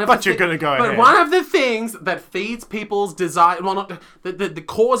one of but you're going to go ahead. But one of the things that feeds people's desire, well, not that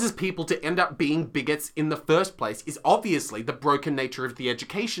causes people to end up being bigots in the first place is obviously the broken nature of the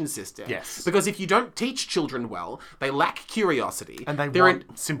education system. Yes. Because if you don't teach children well, they lack curiosity. And they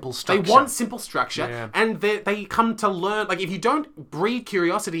want simple structure. They want simple structure. And they come to learn, like, if you don't breed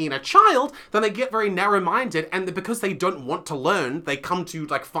curiosity in a child, then they get very narrow-minded. And because they don't want to learn, they come to,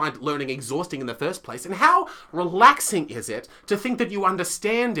 like, find learning exhausting in the first place. And how relaxing is it to think that you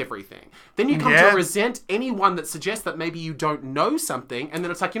understand everything? Then you come to resent anyone that suggests that maybe you don't know something, and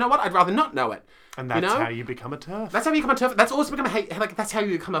then it's like, you know what, I'd rather not know it. And that's how you become a TERF. That's how you become a TERF. That's also become that's how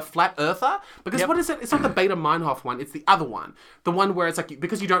you become a flat earther. Because what is it? It's not the Beta Meinhof one, it's the other one. The one where it's like,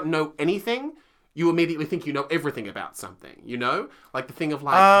 because you don't know anything, you immediately think you know everything about something, you know? Like the thing of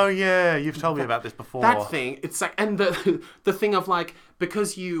like... Oh, yeah, you've told me about this before. That thing, it's like... And the thing of like,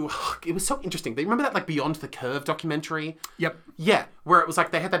 because you... It was so interesting. Do you remember that like Beyond the Curve documentary? Yep. Yeah, where it was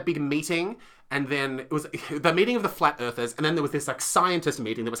like they had that big meeting, and then it was the meeting of the flat earthers, and then there was this like scientist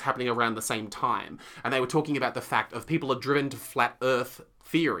meeting that was happening around the same time. And they were talking about the fact of people are driven to flat earth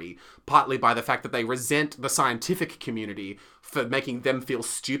theory, partly by the fact that they resent the scientific community for making them feel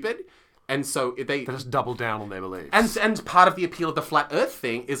stupid. And so they just double down on their beliefs. And part of the appeal of the flat earth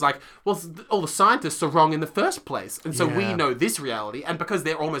thing is like, well, all the scientists are wrong in the first place. And so we know this reality. And because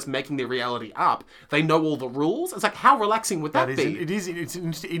they're almost making their reality up, they know all the rules. It's like, how relaxing would that be? It's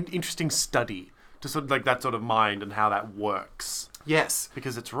an interesting study to sort of like that sort of mind and how that works. Yes.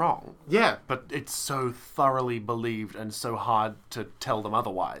 Because it's wrong. Yeah. But it's so thoroughly believed and so hard to tell them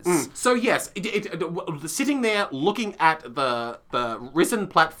otherwise. So yes, sitting there looking at the risen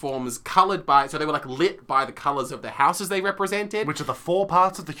platforms coloured by... So they were like lit by the colours of the houses they represented. Which are the 4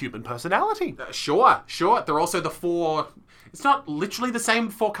 parts of the human personality. Sure. They're also the 4... It's not literally the same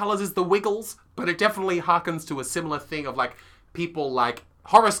 4 colours as the Wiggles, but it definitely harkens to a similar thing of like people like...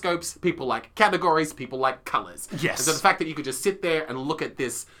 horoscopes, people like categories, people like colours. Yes. And so the fact that you could just sit there and look at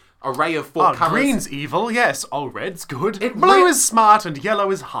this array of 4 colours... Green's evil, yes. Oh, red's good. Blue is smart and yellow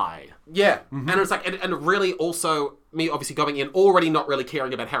is high. Yeah. And it's like, and really also, me obviously going in, already not really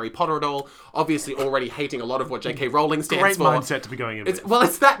caring about Harry Potter at all, obviously already hating a lot of what J.K. Rowling stands for. Great mindset to be going in with. Well,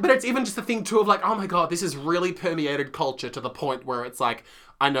 it's that, but it's even just the thing too of like, oh my god, this has really permeated culture to the point where it's like,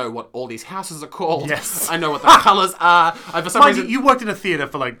 I know what all these houses are called. Yes. I know what the colours are. For some reason... You worked in a theatre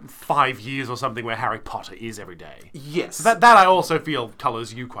for like 5 years or something where Harry Potter is every day. Yes. So that I also feel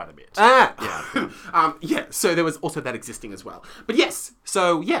colours you quite a bit. Yeah. So there was also that existing as well. But yes.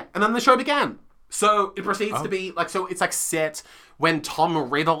 So yeah. And then the show began. So it proceeds to be like, so it's like set when Tom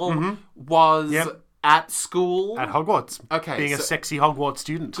Riddle was at school. At Hogwarts. Okay. Being a sexy Hogwarts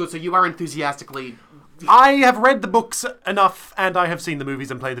student. Good. So you are enthusiastically I have read the books enough, and I have seen the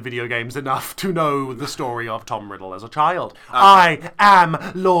movies and played the video games enough to know the story of Tom Riddle as a child. Okay. I am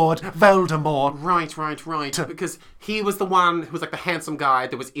Lord Voldemort. Right. Because he was the one who was like the handsome guy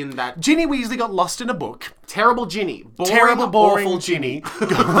that was in that... Ginny Weasley got lost in a book. Terrible Ginny. Boring, awful Ginny.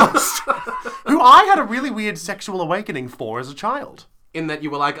 Got lost. Who I had a really weird sexual awakening for as a child. In that you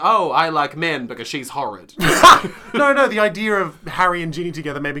were like, oh, I like men because she's horrid. No, the idea of Harry and Ginny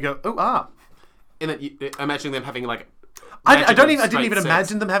together made me go, In that you, imagining them having like... I didn't even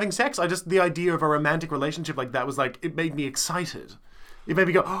imagine them having sex. The idea of a romantic relationship like that was like, it made me excited. It made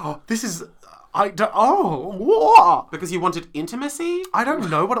me go, oh, this is... Because you wanted intimacy? I don't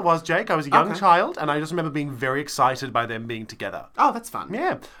know what it was, Jake. I was a young child, and I just remember being very excited by them being together. Oh, that's fun.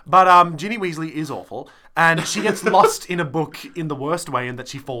 Yeah. But Ginny Weasley is awful, and she gets lost in a book in the worst way in that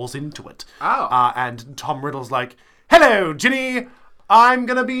she falls into it. Oh. And Tom Riddle's like, hello, Ginny, I'm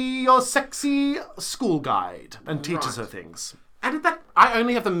gonna be your sexy school guide, and teaches her things. And I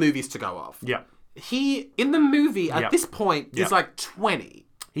only have the movies to go off. Yeah. He, in the movie, at this point, is like 20.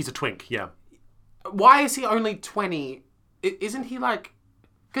 He's a twink, yeah. Why is he only 20? Isn't he like...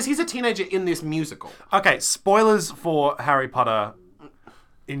 Because he's a teenager in this musical. Okay, spoilers for Harry Potter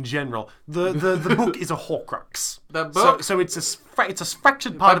in general. The book is a Horcrux. The book? So it's a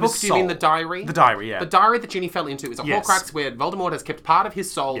fractured part of his soul. Do you mean the diary? The diary, yeah. The diary that Ginny fell into is a Horcrux where Voldemort has kept part of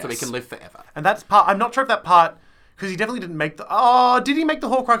his soul so he can live forever. And that's part... I'm not sure if that part... Because he definitely didn't make the... Oh, did he make the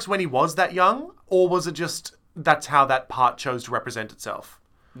Horcrux when he was that young? Or was it just... That's how that part chose to represent itself?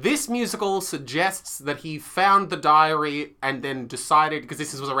 This musical suggests that he found the diary and then decided, because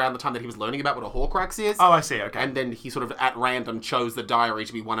this was around the time that he was learning about what a Horcrux is. Oh, I see, okay. And then he sort of at random chose the diary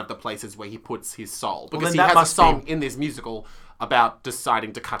to be one of the places where he puts his soul. Because well, he has a song in this musical about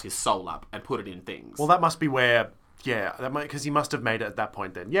deciding to cut his soul up and put it in things. Well, that must be where... Yeah, because he must have made it at that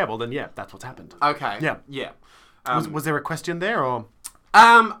point then. Yeah, well then, yeah, that's what's happened. Okay. Yeah. Was there a question there, or...?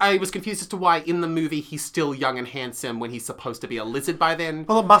 I was confused as to why in the movie he's still young and handsome when he's supposed to be a lizard by then.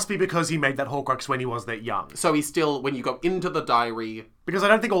 Well, it must be because he made that Horcrux when he was that young. So he's still, when you go into the diary... Because I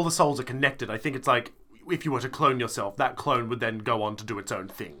don't think all the souls are connected. I think it's like, if you were to clone yourself, that clone would then go on to do its own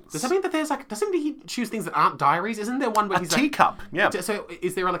things. Does that mean that there's like... Doesn't he choose things that aren't diaries? Isn't there one where he's like... A teacup, yeah. So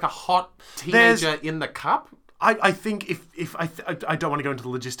is there like a hot teenager in the cup? I think if I don't want to go into the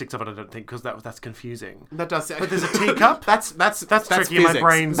logistics of it. I don't think because that's confusing. That does. But there's a teacup. that's tricky in my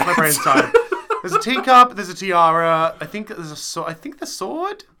brain's side. There's a teacup. There's a tiara. I think there's a sword. I think the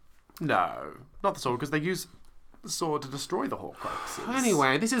sword. No, not the sword because they use the sword to destroy the Horcruxes.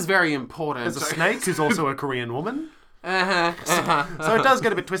 Anyway, this is very important. There's a snake who's also a Korean woman. So it does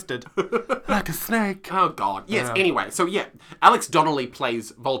get a bit twisted. Like a snake. Oh, God. Yes, anyway. So, yeah. Alex Donnelly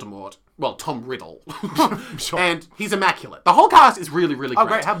plays Voldemort. Well, Tom Riddle. Sure. And he's immaculate. The whole cast is really, really great. Oh,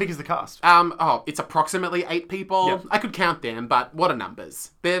 great. How big is the cast? It's approximately 8 people. Yep. I could count them, but what are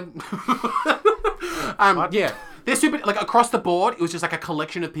numbers? They're... yeah. They're super, like, across the board, it was just, like, a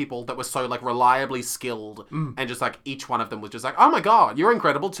collection of people that were so, like, reliably skilled. And just, like, each one of them was just like, oh, my God, you're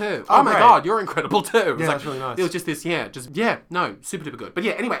incredible, too. Oh, my God, you're incredible, too. It was that's really nice. It was just this, no, super duper good. But,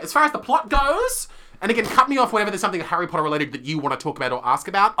 yeah, anyway, as far as the plot goes... And again, cut me off whenever there's something Harry Potter related that you want to talk about or ask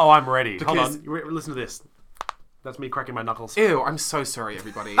about. Oh, I'm ready. Hold on. Listen to this. That's me cracking my knuckles. Ew, I'm so sorry,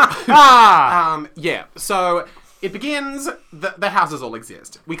 everybody. Yeah, so it begins, the houses all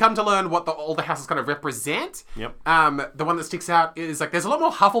exist. We come to learn what all the houses kind of represent. Yep. The one that sticks out is, like, there's a lot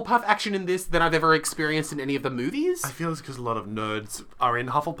more Hufflepuff action in this than I've ever experienced in any of the movies. I feel it's because a lot of nerds are in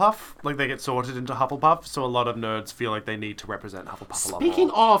Hufflepuff. Like, they get sorted into Hufflepuff, so a lot of nerds feel like they need to represent Hufflepuff a lot more.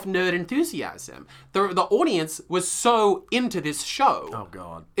 Speaking of nerd enthusiasm, the audience was so into this show. Oh,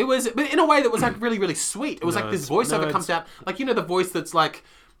 God. It was, but in a way that was, like, really, really sweet. It was like this voiceover comes out, like, you know, the voice that's like,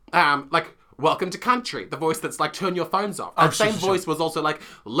 welcome to country. The voice that's like, turn your phones off. That same voice was also like,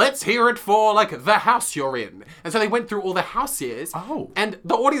 let's hear it for, like, the house you're in. And so they went through all the houses. Oh. And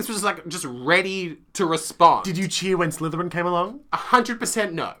the audience was just ready to respond. Did you cheer when Slytherin came along?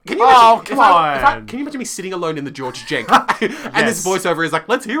 100% no. Can you imagine, come on. Can you imagine me sitting alone in the George Jenk? And this voiceover is like,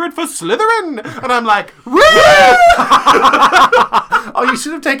 let's hear it for Slytherin. And I'm like, woo! Oh, you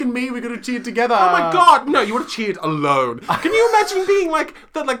should have taken me. We could have cheered together. Oh my God. No, you would have cheered alone. Can you imagine being like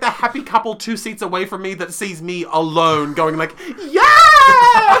the happy couple 2 seats away from me that sees me alone going like, yeah!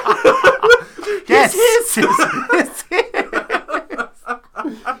 Yes.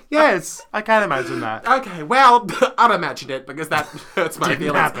 Yes, I can't imagine that. Okay, well, I'd imagine it because that hurts my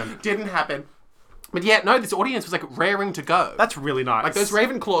feelings. Didn't happen. But yeah, no, this audience was like raring to go. That's really nice. Like those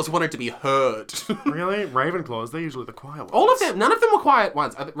Ravenclaws wanted to be heard. Really? Ravenclaws? They're usually the quiet ones. All of them. None of them were quiet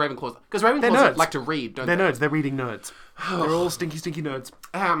ones, Ravenclaws. Because Ravenclaws like to read, don't they? They're nerds. They're reading nerds. They're all stinky, stinky nerds.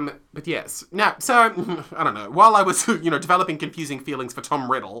 But yes. Now, so, I don't know. While I was, developing confusing feelings for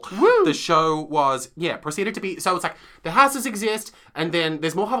Tom Riddle, the show proceeded to be... So it's like, the houses exist, and then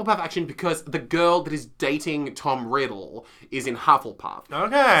there's more Hufflepuff action because the girl that is dating Tom Riddle is in Hufflepuff.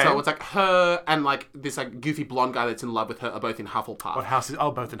 Okay. So it's like her and, like, this, like, goofy blonde guy that's in love with her are both in Hufflepuff. What houses?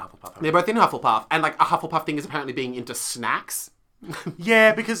 Oh, both in Hufflepuff. They're both in Hufflepuff, and, like, a Hufflepuff thing is apparently being into snacks.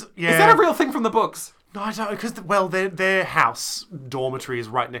 Yeah, because... Yeah. Is that a real thing from the books? No, I don't, because, their house dormitory is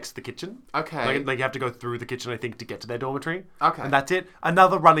right next to the kitchen. Okay. Like, you have to go through the kitchen, I think, to get to their dormitory. Okay. And that's it.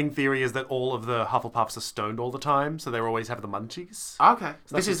 Another running theory is that all of the Hufflepuffs are stoned all the time, so they always have the munchies. Okay.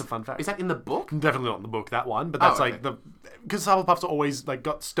 So that's just a fun fact. Is that in the book? Definitely not in the book, that one, but that's okay. because Hufflepuffs are always, like,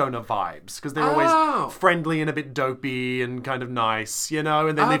 got stoner vibes, because they're always friendly and a bit dopey and kind of nice, and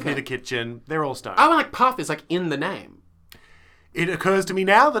they live near the kitchen. They're all stoned. Oh, and, like, Puff is, like, in the name. It occurs to me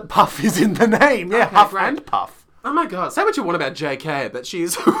now that Puff is in the name. Yeah, Huff and Puff. Oh my god, say what you want about JK, but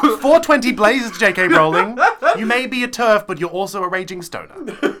she's... 420 blazes, J.K. Rowling. You may be a TERF, but you're also a raging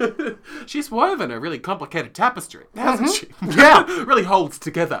stoner. She's woven a really complicated tapestry, hasn't she? Yeah. Really holds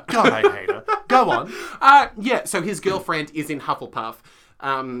together. God, I hate her. Go on. So his girlfriend is in Hufflepuff,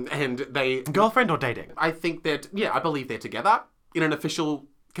 and they... Girlfriend or dating? I think that, I believe they're together in an official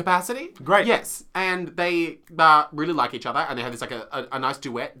capacity. Great. Yes. And they really like each other, and they have this, like, a nice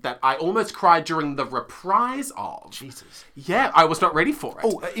duet that I almost cried during the reprise of. Jesus. Yeah, I was not ready for it.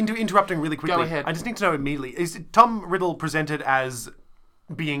 Oh, interrupting really quickly. Go ahead. I just need to know immediately, is Tom Riddle presented as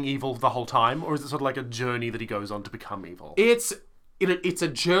being evil the whole time, or is it sort of like a journey that he goes on to become evil? It's a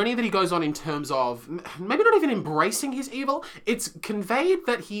journey that he goes on in terms of maybe not even embracing his evil. It's conveyed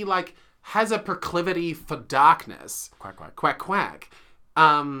that he, like, has a proclivity for darkness. Quack, quack. Quack, quack.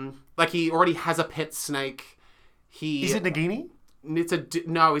 Like, he already has a pet snake. Is it Nagini?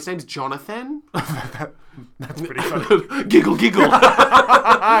 No, his name's Jonathan. That's pretty funny. Giggle, giggle.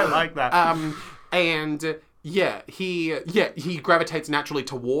 I like that. And he gravitates naturally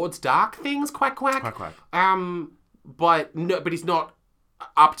towards dark things. Quack, quack. Quack, quack. But he's not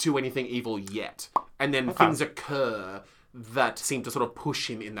up to anything evil yet. And then things occur that seem to sort of push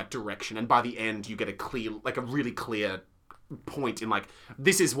him in that direction. And by the end, you get a really clear point in, like,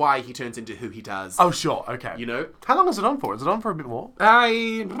 this is why he turns into who he does. Oh, sure. Okay. How long is it on for? Is it on for a bit more?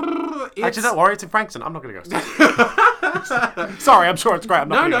 Actually, don't worry. It's in Frankston. I'm not going to go. Sorry, I'm sure it's great. I'm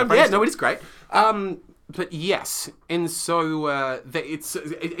not going to go. No, it is great. But yes, and so it's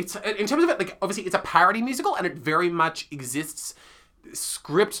in terms of it, like, obviously it's a parody musical, and it very much exists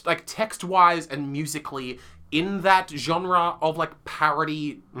script, like, text-wise and musically, in that genre of, like,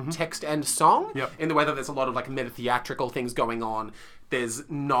 parody text and song. Yep. In the way that there's a lot of, like, meta-theatrical things going on. There's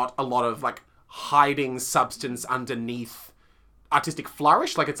not a lot of, like, hiding substance underneath artistic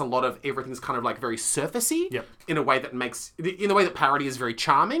flourish. Like, it's a lot of everything's kind of, like, very surfacey. Yep. In the way that parody is very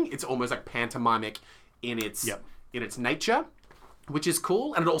charming. It's almost, like, pantomimic in its nature, which is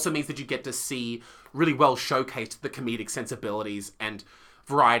cool. And it also means that you get to see really well showcased the comedic sensibilities and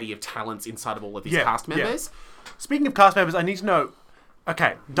variety of talents inside of all of these cast members. Yeah. Speaking of cast members, I need to know.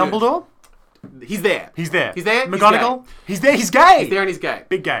 Okay, Dumbledore. He's there. He's there. McGonagall. He's there. He's gay. He's there and he's gay.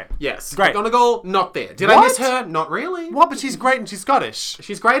 Big gay. Yes. Great. McGonagall, not there. Did I miss her? Not really. What? But she's great and she's Scottish.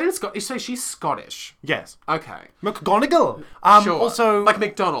 She's great and Scottish. So she's Scottish. Yes. Okay. McGonagall. Sure. Also, like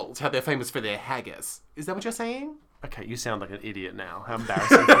McDonald's, how they're famous for their haggis. Is that what you're saying? Okay, you sound like an idiot now. How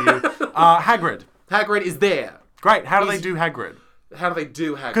embarrassing for you. Hagrid. Hagrid is there. Great. How do they do Hagrid? How do they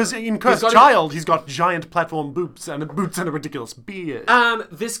do Hagrid? Because in Cursed Child, he's got giant platform boots and a ridiculous beard.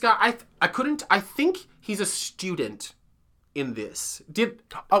 This guy, I think he's a student in this.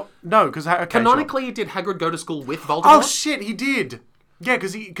 Oh, no, because... Okay, canonically, did Hagrid go to school with Voldemort? Oh, shit, he did. Yeah,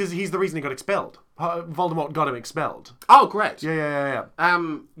 because he's the reason he got expelled. Voldemort got him expelled. Oh, great. Yeah.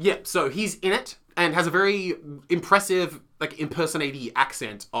 So he's in it and has a very impressive, like, impersonating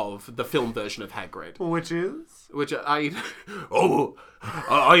accent of the film version of Hagrid. Which is? Which I'm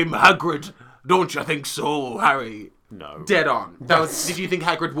Hagrid. Don't you think so, Harry? No. Dead on. Did you think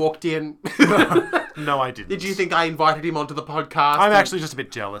Hagrid walked in? No, I didn't. Did you think I invited him onto the podcast? I'm actually just a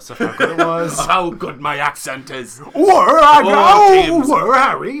bit jealous of how good it was. How good my accent is. Harry.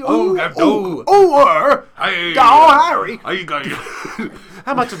 Harry. How you going?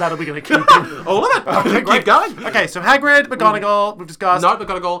 How much of that are we going to keep in? All of it. Okay, great. Keep going. Okay, so Hagrid, McGonagall, we've discussed. Not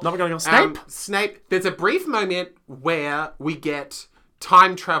McGonagall. Snape? Snape. There's a brief moment where we get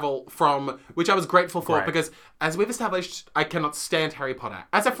time travel from, which I was grateful for, because as we've established, I cannot stand Harry Potter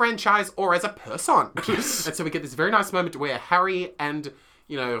as a franchise or as a person. And so we get this very nice moment where Harry and,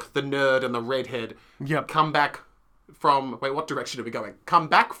 the nerd and the redhead come back from... Wait, what direction are we going? Come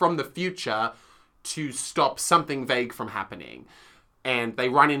back from the future to stop something vague from happening. And they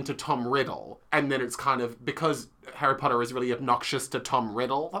run into Tom Riddle, and then it's kind of, because Harry Potter is really obnoxious to Tom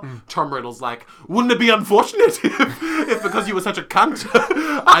Riddle, Tom Riddle's like, wouldn't it be unfortunate if because you were such a cunt,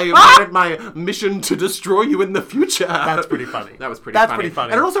 I made it my mission to destroy you in the future? That's pretty funny. That was pretty funny. That's pretty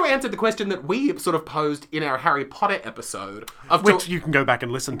funny. And it also answered the question that we sort of posed in our Harry Potter episode. Which you can go back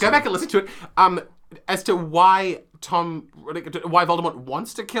and listen to. Go back and listen to it. As to why Voldemort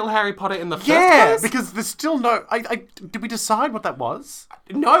wants to kill Harry Potter in the first place. Yeah, because there's still no... did we decide what that was?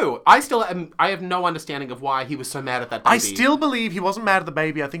 No, I have no understanding of why he was so mad at that baby. I still believe he wasn't mad at the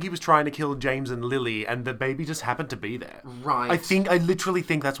baby. I think he was trying to kill James and Lily, and the baby just happened to be there. Right. I literally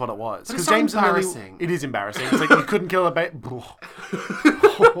think that's what it was. Because James and Lily... It is embarrassing. It's like, you couldn't kill a baby...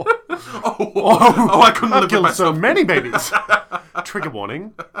 I couldn't live with killed myself. so many babies. Trigger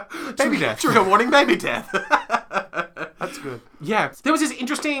warning. Baby death. Trigger warning, baby death. That's good. Yeah. There was this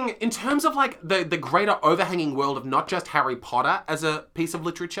interesting, in terms of like the greater overhanging world of not just Harry Potter as a piece of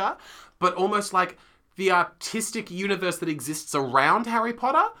literature, but almost like the artistic universe that exists around Harry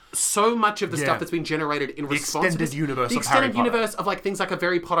Potter. So much of the stuff that's been generated in response to extended universe the of Harry extended Potter. universe of like things like a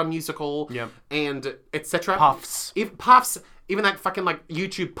Harry Potter musical and etc. Puffs. Puffs. Even that fucking like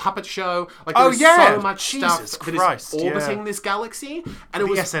YouTube puppet show. Like Oh, there's yeah. so much Jesus stuff that Christ, is orbiting yeah. this galaxy. And it The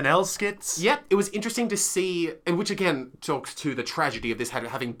was SNL skits. Yep, it was interesting to see, and which again talks to the tragedy of this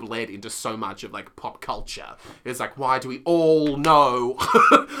having bled into so much of like pop culture. It's like, why do we all know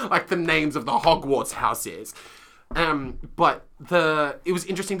like the names of the Hogwarts houses? But it was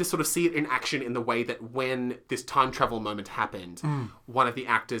interesting to sort of see it in action in the way that when this time travel moment happened, one of the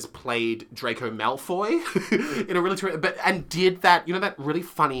actors played Draco Malfoy in a really and did that, you know, that really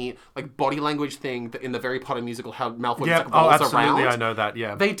funny like body language thing that in the Harry Potter musical, how Malfoy just, like, rolls absolutely, around. I know that.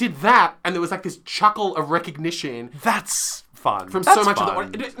 Yeah, They did that, and there was like this chuckle of recognition that's fun. from That's so much fun.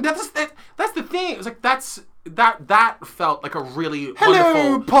 of the. That's the thing. It was like that felt like a really Hello,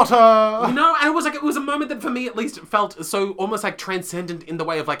 wonderful. Potter. You know, and it was a moment that for me at least felt so almost like transcendent in the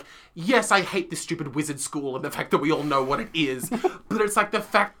way of like, yes, I hate this stupid wizard school and the fact that we all know what it is, but it's like the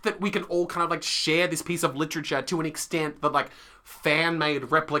fact that we can all kind of like share this piece of literature to an extent that like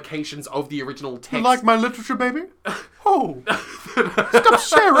fan-made replications of the original text. You like my literature, baby? Oh, stop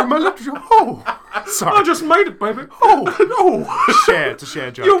sharing my literature. Oh, sorry. I just made it, baby. Oh, share. It's a share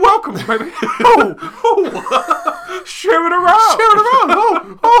joke. You're welcome, baby. Share it around. Share it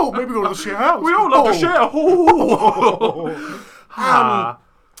around. Oh, maybe go to the share house. We all love to share.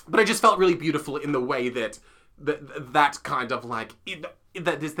 But it just felt really beautiful in the way that that kind of like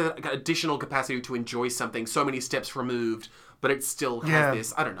that there's that additional capacity to enjoy something so many steps removed, but it still has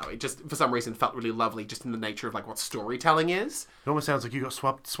this, I don't know, it just for some reason felt really lovely just in the nature of like what storytelling is. It almost sounds like you got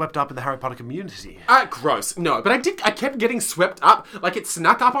swept up in the Harry Potter community. Gross. No, but I kept getting swept up. Like it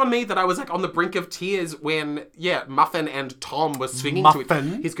snuck up on me that I was like on the brink of tears when, Muffin and Tom were swinging to it.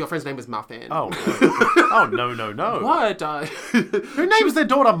 His girlfriend's name was Muffin. Oh, no. What? Who names their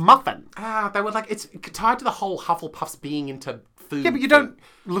daughter Muffin? They were like, it's tied to the whole Hufflepuffs being into food. Yeah, but you don't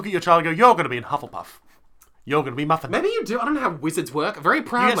look at your child and go, you're going to be in Hufflepuff. You're going to be Muffin. Maybe you do. I don't know how wizards work. Very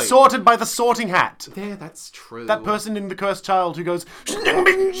proudly. You get sorted by the sorting hat. Yeah, that's true. That person in The Cursed Child who goes...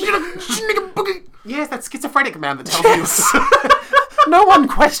 Yes, that schizophrenic man that tells you. No one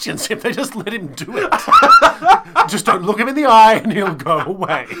questions him. They just let him do it. Just don't look him in the eye and he'll go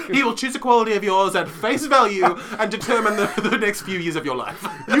away. He will choose a quality of yours at face value and determine the next few years of your life.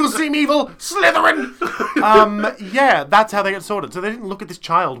 You seem evil, Slytherin! That's how they get sorted. So they didn't look at this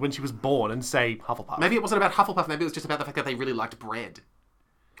child when she was born and say Hufflepuff. Maybe it wasn't about Hufflepuff. Maybe it was just about the fact that they really liked bread.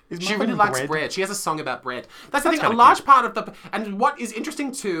 She really Muffin likes bread. She has a song about bread. That's the thing. A kinda large part of the... And what is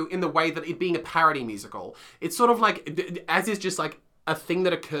interesting, too, in the way that it being a parody musical, it's sort of like... As is just like a thing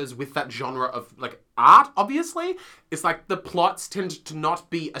that occurs with that genre of like art, obviously, it's like the plots tend to not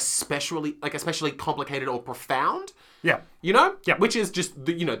be especially complicated or profound. Yeah. You know? Yeah. Which is just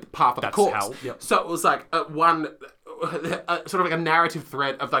the par for the course. How, yep. So it was like sort of like a narrative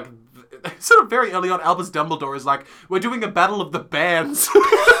thread of like sort of very early on, Albus Dumbledore is like, we're doing a battle of the bands.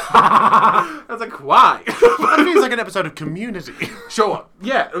 I was like, why? That feels like an episode of Community. Sure.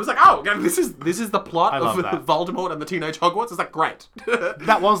 Yeah. It was like, oh, this is the plot of that. Voldemort and the Teenage Hogwarts. It's like, great.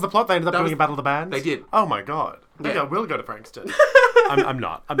 That was the plot? They ended up doing a battle of the bands? They did. Oh my god. Maybe I will go to Frankston. I'm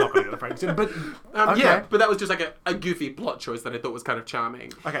not. I'm not going to go to Frankston, but... okay. Yeah, but that was just like a goofy plot choice that I thought was kind of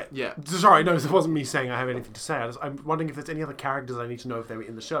charming. Okay. Yeah. Sorry, no, it wasn't me saying I have anything to say. I'm wondering if there's any other characters I need to know if they were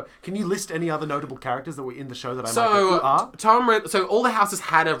in the show. Can you list any other notable characters that were in the show that I might know who are? So all the houses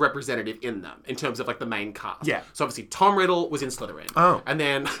had a representative in them in terms of like the main cast. Yeah. So obviously Tom Riddle was in Slytherin. Oh. And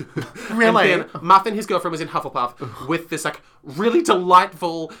then Really? and then Muffin, his girlfriend, was in Hufflepuff with this like really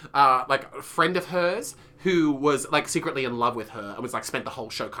delightful like friend of hers who was like secretly in love with her and was like spent the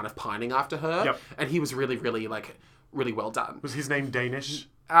whole show kind of pining after her. Yep. And he was really, really like really well done. Was his name Danish?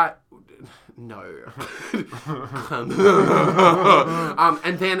 No.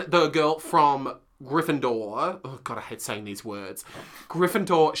 And then the girl from Gryffindor. Oh God, I hate saying these words.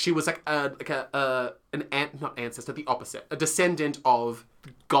 Gryffindor. She was like not ancestor, the opposite, a descendant of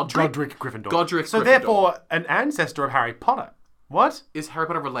Godric Gryffindor. Godric. So Gryffindor. therefore, an ancestor of Harry Potter. What? Is Harry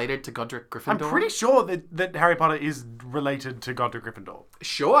Potter related to Godric Gryffindor? I'm pretty sure that Harry Potter is related to Godric Gryffindor.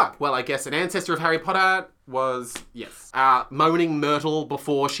 Sure. Well, I guess an ancestor of Harry Potter was, yes, Moaning Myrtle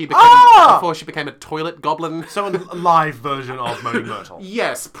before she became a toilet goblin. So a live version of Moaning Myrtle.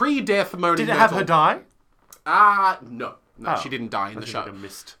 Yes, pre-death Moaning Myrtle. Did it have her die? No. No, she didn't die in the show. Like a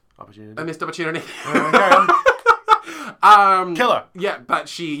missed opportunity. A missed opportunity. Killer. Yeah, but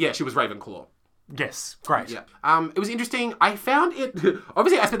she was Ravenclaw. Yes, great. Yeah. It was interesting. I found it...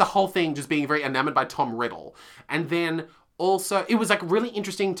 Obviously, I spent the whole thing just being very enamored by Tom Riddle. And then also, it was like really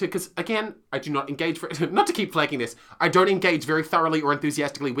interesting to... Because, again, I do not engage... not to keep flaking this. I don't engage very thoroughly or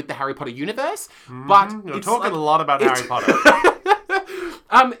enthusiastically with the Harry Potter universe. But you're talking a lot about Harry Potter.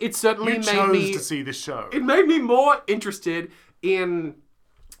 It certainly made me... to see this show. It made me more interested in...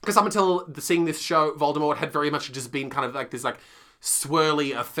 Because up until seeing this show, Voldemort had very much just been kind of like this like...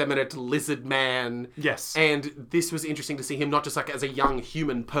 swirly, effeminate lizard man. Yes. And this was interesting to see him not just like as a young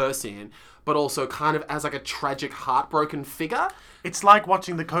human person, but also kind of as like a tragic, heartbroken figure. It's like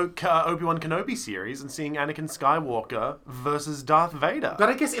watching the Obi-Wan Kenobi series and seeing Anakin Skywalker versus Darth Vader. But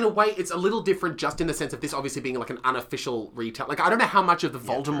I guess in a way it's a little different just in the sense of this obviously being like an unofficial retell. Like I don't know how much of the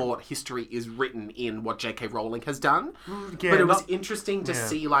Voldemort history is written in what J.K. Rowling has done. But it was interesting to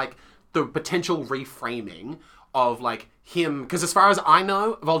see like the potential reframing of like him, because as far as I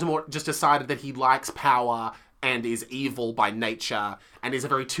know, Voldemort just decided that he likes power and is evil by nature and is a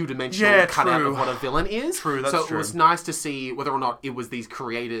very two-dimensional cutout of what a villain is. True, that's true. So it was nice to see whether or not it was these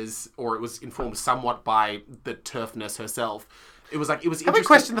creators or it was informed somewhat by the turfness herself. It was interesting. Have we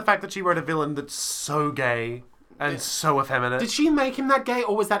questioned the fact that she wrote a villain that's so gay and so effeminate? Did she make him that gay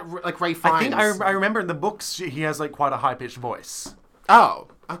or was that like Ray Fiennes? I think I remember in the books he has like quite a high-pitched voice. Oh.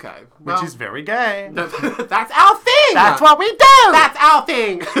 Okay. Which is very gay. That's our thing! That's what we do! That's our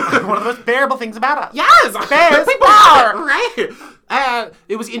thing! One of the most bearable things about us. Yes! Bears are! Right?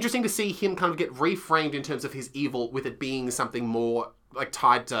 It was interesting to see him kind of get reframed in terms of his evil with it being something more like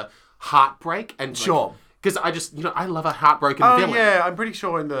tied to heartbreak and sure. Because I just, I love a heartbroken villain. Yeah, I'm pretty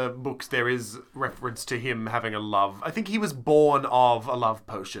sure in the books there is reference to him having a love. I think he was born of a love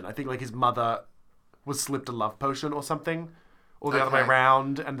potion. I think like his mother was slipped a love potion or something. Or the other way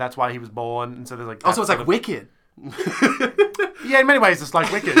around, and that's why he was born. And so there's like... Also, it's like Wicked. Yeah, in many ways, it's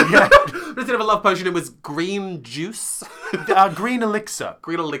like Wicked. Yeah. But instead of a love potion, it was green juice. Green elixir.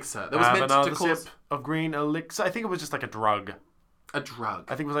 Green elixir. That was meant to cause... sip of green elixir. I think it was just like a drug. A drug.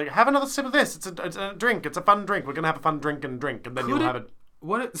 I think it was like, have another sip of this. It's a drink. It's a fun drink. We're going to have a fun drink, and then you'll have it...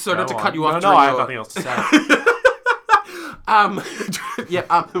 What? So not to cut you off. No, I have nothing else to say.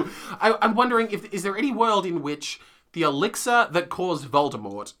 I'm wondering is there any world in which the elixir that caused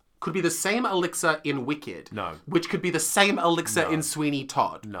Voldemort could be the same elixir in Wicked. No. Which could be the same elixir in Sweeney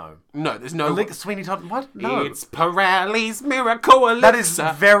Todd. No. No, there's no... Sweeney Todd? What? No. It's Pirelli's miracle elixir. That is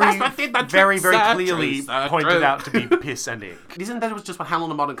very, very clearly pointed out to be piss and ink. Isn't that just what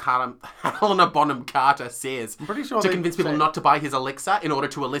Helena Bonham Carter says? I'm pretty sure to convince people not to buy his elixir in order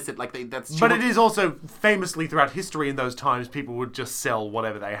to elicit, that's... But it is also famously throughout history in those times, people would just sell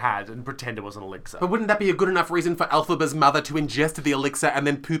whatever they had and pretend it was an elixir. But wouldn't that be a good enough reason for Elphaba's mother to ingest the elixir and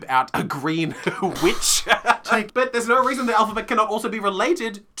then poop out a green witch? But there's no reason that Elphaba cannot also be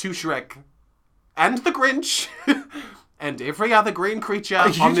related to Shrek. And the Grinch. And every other green creature Are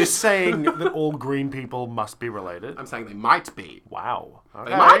you just saying that all green people must be related? I'm saying they might be. Wow.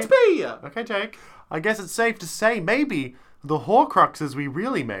 Okay. They might be! Okay, Jake. I guess it's safe to say maybe the Horcruxes we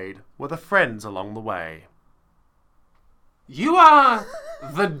really made were the friends along the way. You are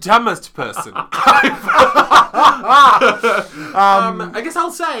the dumbest person. I guess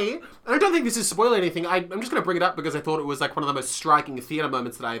I'll say, and I don't think this is spoiling anything, I'm just going to bring it up because I thought it was like one of the most striking theatre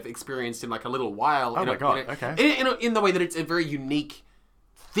moments that I've experienced in like a little while. Oh my god, okay. In the way that it's a very unique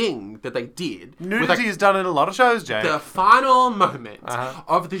thing that they did. Nudity is done in a lot of shows, Jake. The final moment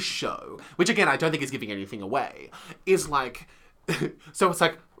of the show, which again I don't think is giving anything away, is like... So it's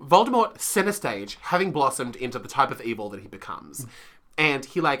like Voldemort center stage, having blossomed into the type of evil that he becomes. And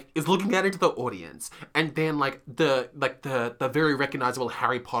he like is looking out into the audience, and then like the very recognizable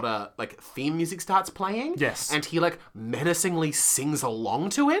Harry Potter like theme music starts playing. Yes. And he like menacingly sings along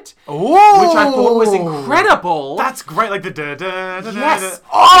to it. Ooh! Which I thought was incredible. That's great, like the da da da da. Yes. Da.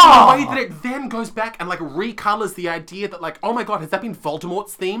 Oh! The way that it then goes back and like recolors the idea that like, oh my god, has that been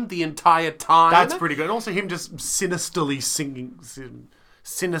Voldemort's theme the entire time? That's pretty good. And also him just sinisterly singing.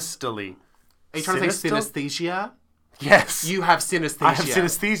 Sinisterly. Are you trying to say synesthesia? Yes. You have synesthesia. I have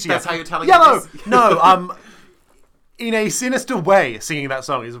synesthesia. That's how you're telling Yellow! me this? No, in a sinister way, singing that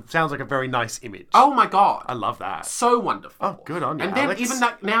song sounds like a very nice image. Oh my god. I love that. So wonderful. Oh, good on you, And then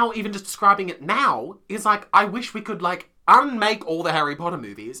Alex. even just describing it now is like, I wish we could like unmake all the Harry Potter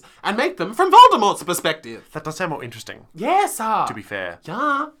movies and make them from Voldemort's perspective. That does sound more interesting, Yes, to be fair.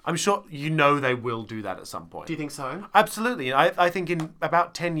 Yeah. I'm sure they will do that at some point. Do you think so? Absolutely. I think in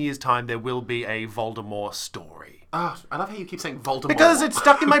about 10 years' time, there will be a Voldemort story. Oh, I love how you keep saying Voldemort. Because it's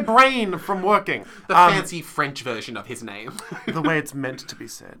stuck in my brain from working. the fancy French version of his name. The way it's meant to be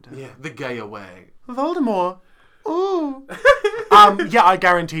said. Yeah, the gayer way. Voldemort. Ooh. Yeah, I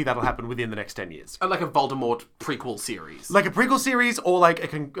guarantee that'll happen within the next 10 years. Like a Voldemort prequel series. Like a prequel series, or like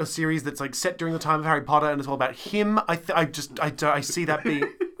a series that's like set during the time of Harry Potter and it's all about him. I see that being...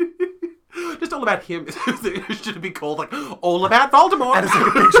 Just all about him. It should be called like All About Voldemort. And it's like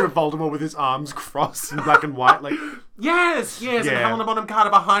a picture of Voldemort with his arms crossed in black and white, like... Yes, Yeah. and Helena Bonham Carter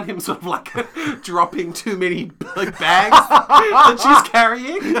behind him sort of like dropping too many like bags that she's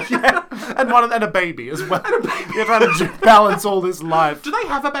carrying. Yeah, and a baby as well. You're trying to balance all this life. Do they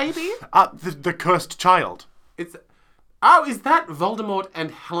have a baby? The cursed child. Is that Voldemort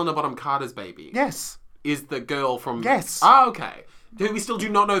and Helena Bonham Carter's baby? Yes. Is the girl from... Yes. Oh, okay. Who we still do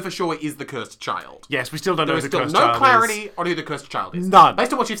not know for sure is the cursed child. Yes, we still don't know There who is the still cursed no child clarity is. on who the cursed child is. None.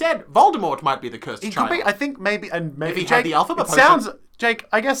 Based on what you said, Voldemort might be the cursed He child. could be, I think maybe, and maybe If he Jake, had the alphabet it potion. sounds, Jake,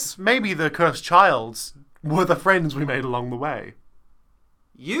 I guess maybe the cursed childs were the friends we made along the way.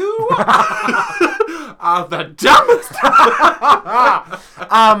 You are the dumbest.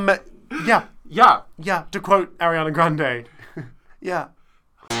 Yeah. Yeah. Yeah, to quote Ariana Grande. Yeah.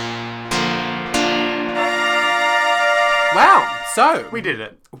 Wow. So We did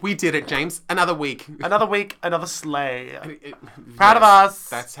it. we did it, James. Another week. Another week, another sleigh. Proud of us.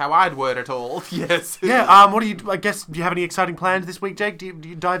 That's how I'd word it all. Yes. Yeah, what do you, I guess, do you have any exciting plans this week, Jake? Do you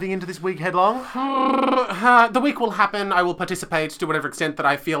diving into this week headlong? The week will happen. I will participate to whatever extent that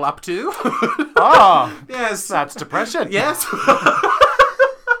I feel up to. Oh, Yes. that's depression. Yes.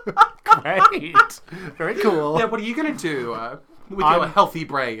 Great. Very cool. Yeah, what are you going to do with your healthy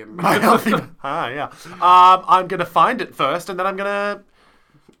brain? My healthy... yeah. I'm going to find it first, and then I'm going to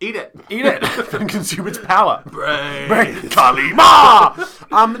Eat it. eat it and consume its power. Brain.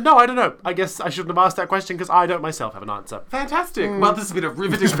 Kalima! No, I don't know. I guess I shouldn't have asked that question because I don't myself have an answer. Fantastic. Well, this has been a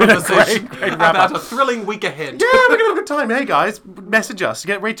riveting been a conversation great wrap-up. about a thrilling week ahead. Yeah, we're gonna have a good time. Hey guys, message us.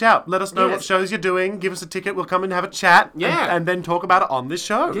 Reach out. Let us know what Yes. shows you're doing. Give us a ticket. We'll come and have a chat. Yeah. And then talk about it on this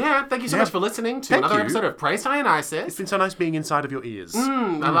show. Yeah, thank you so much for listening to another you. episode of Praise Dionysus. It's been so nice being inside of your ears.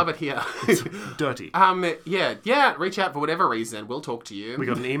 I love it here. Dirty. Yeah, reach out for whatever reason. We'll talk to you. We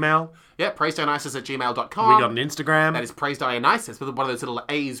got an email. Yeah, praisedionysus@gmail.com. We got an Instagram. That is Praise Dionysus with one of those little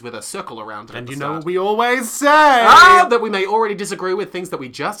A's with a circle around it. And at the you know start. what we always say. That we may already disagree with things that we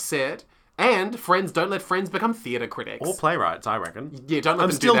just said. And friends, don't let friends become theatre critics. Or playwrights, I recken. Yeah, don't let I'm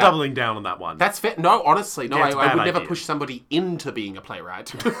them still do that. doubling down on that one. That's fair. No, honestly, no, Yeah, it's a I bad would never idea. push somebody into being a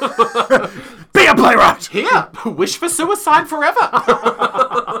playwright. Be a playwright! Here, wish for suicide forever.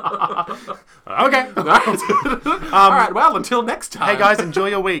 Okay. All right, well, until next time. Hey guys, enjoy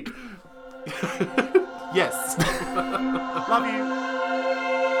your week. Yes. Love you.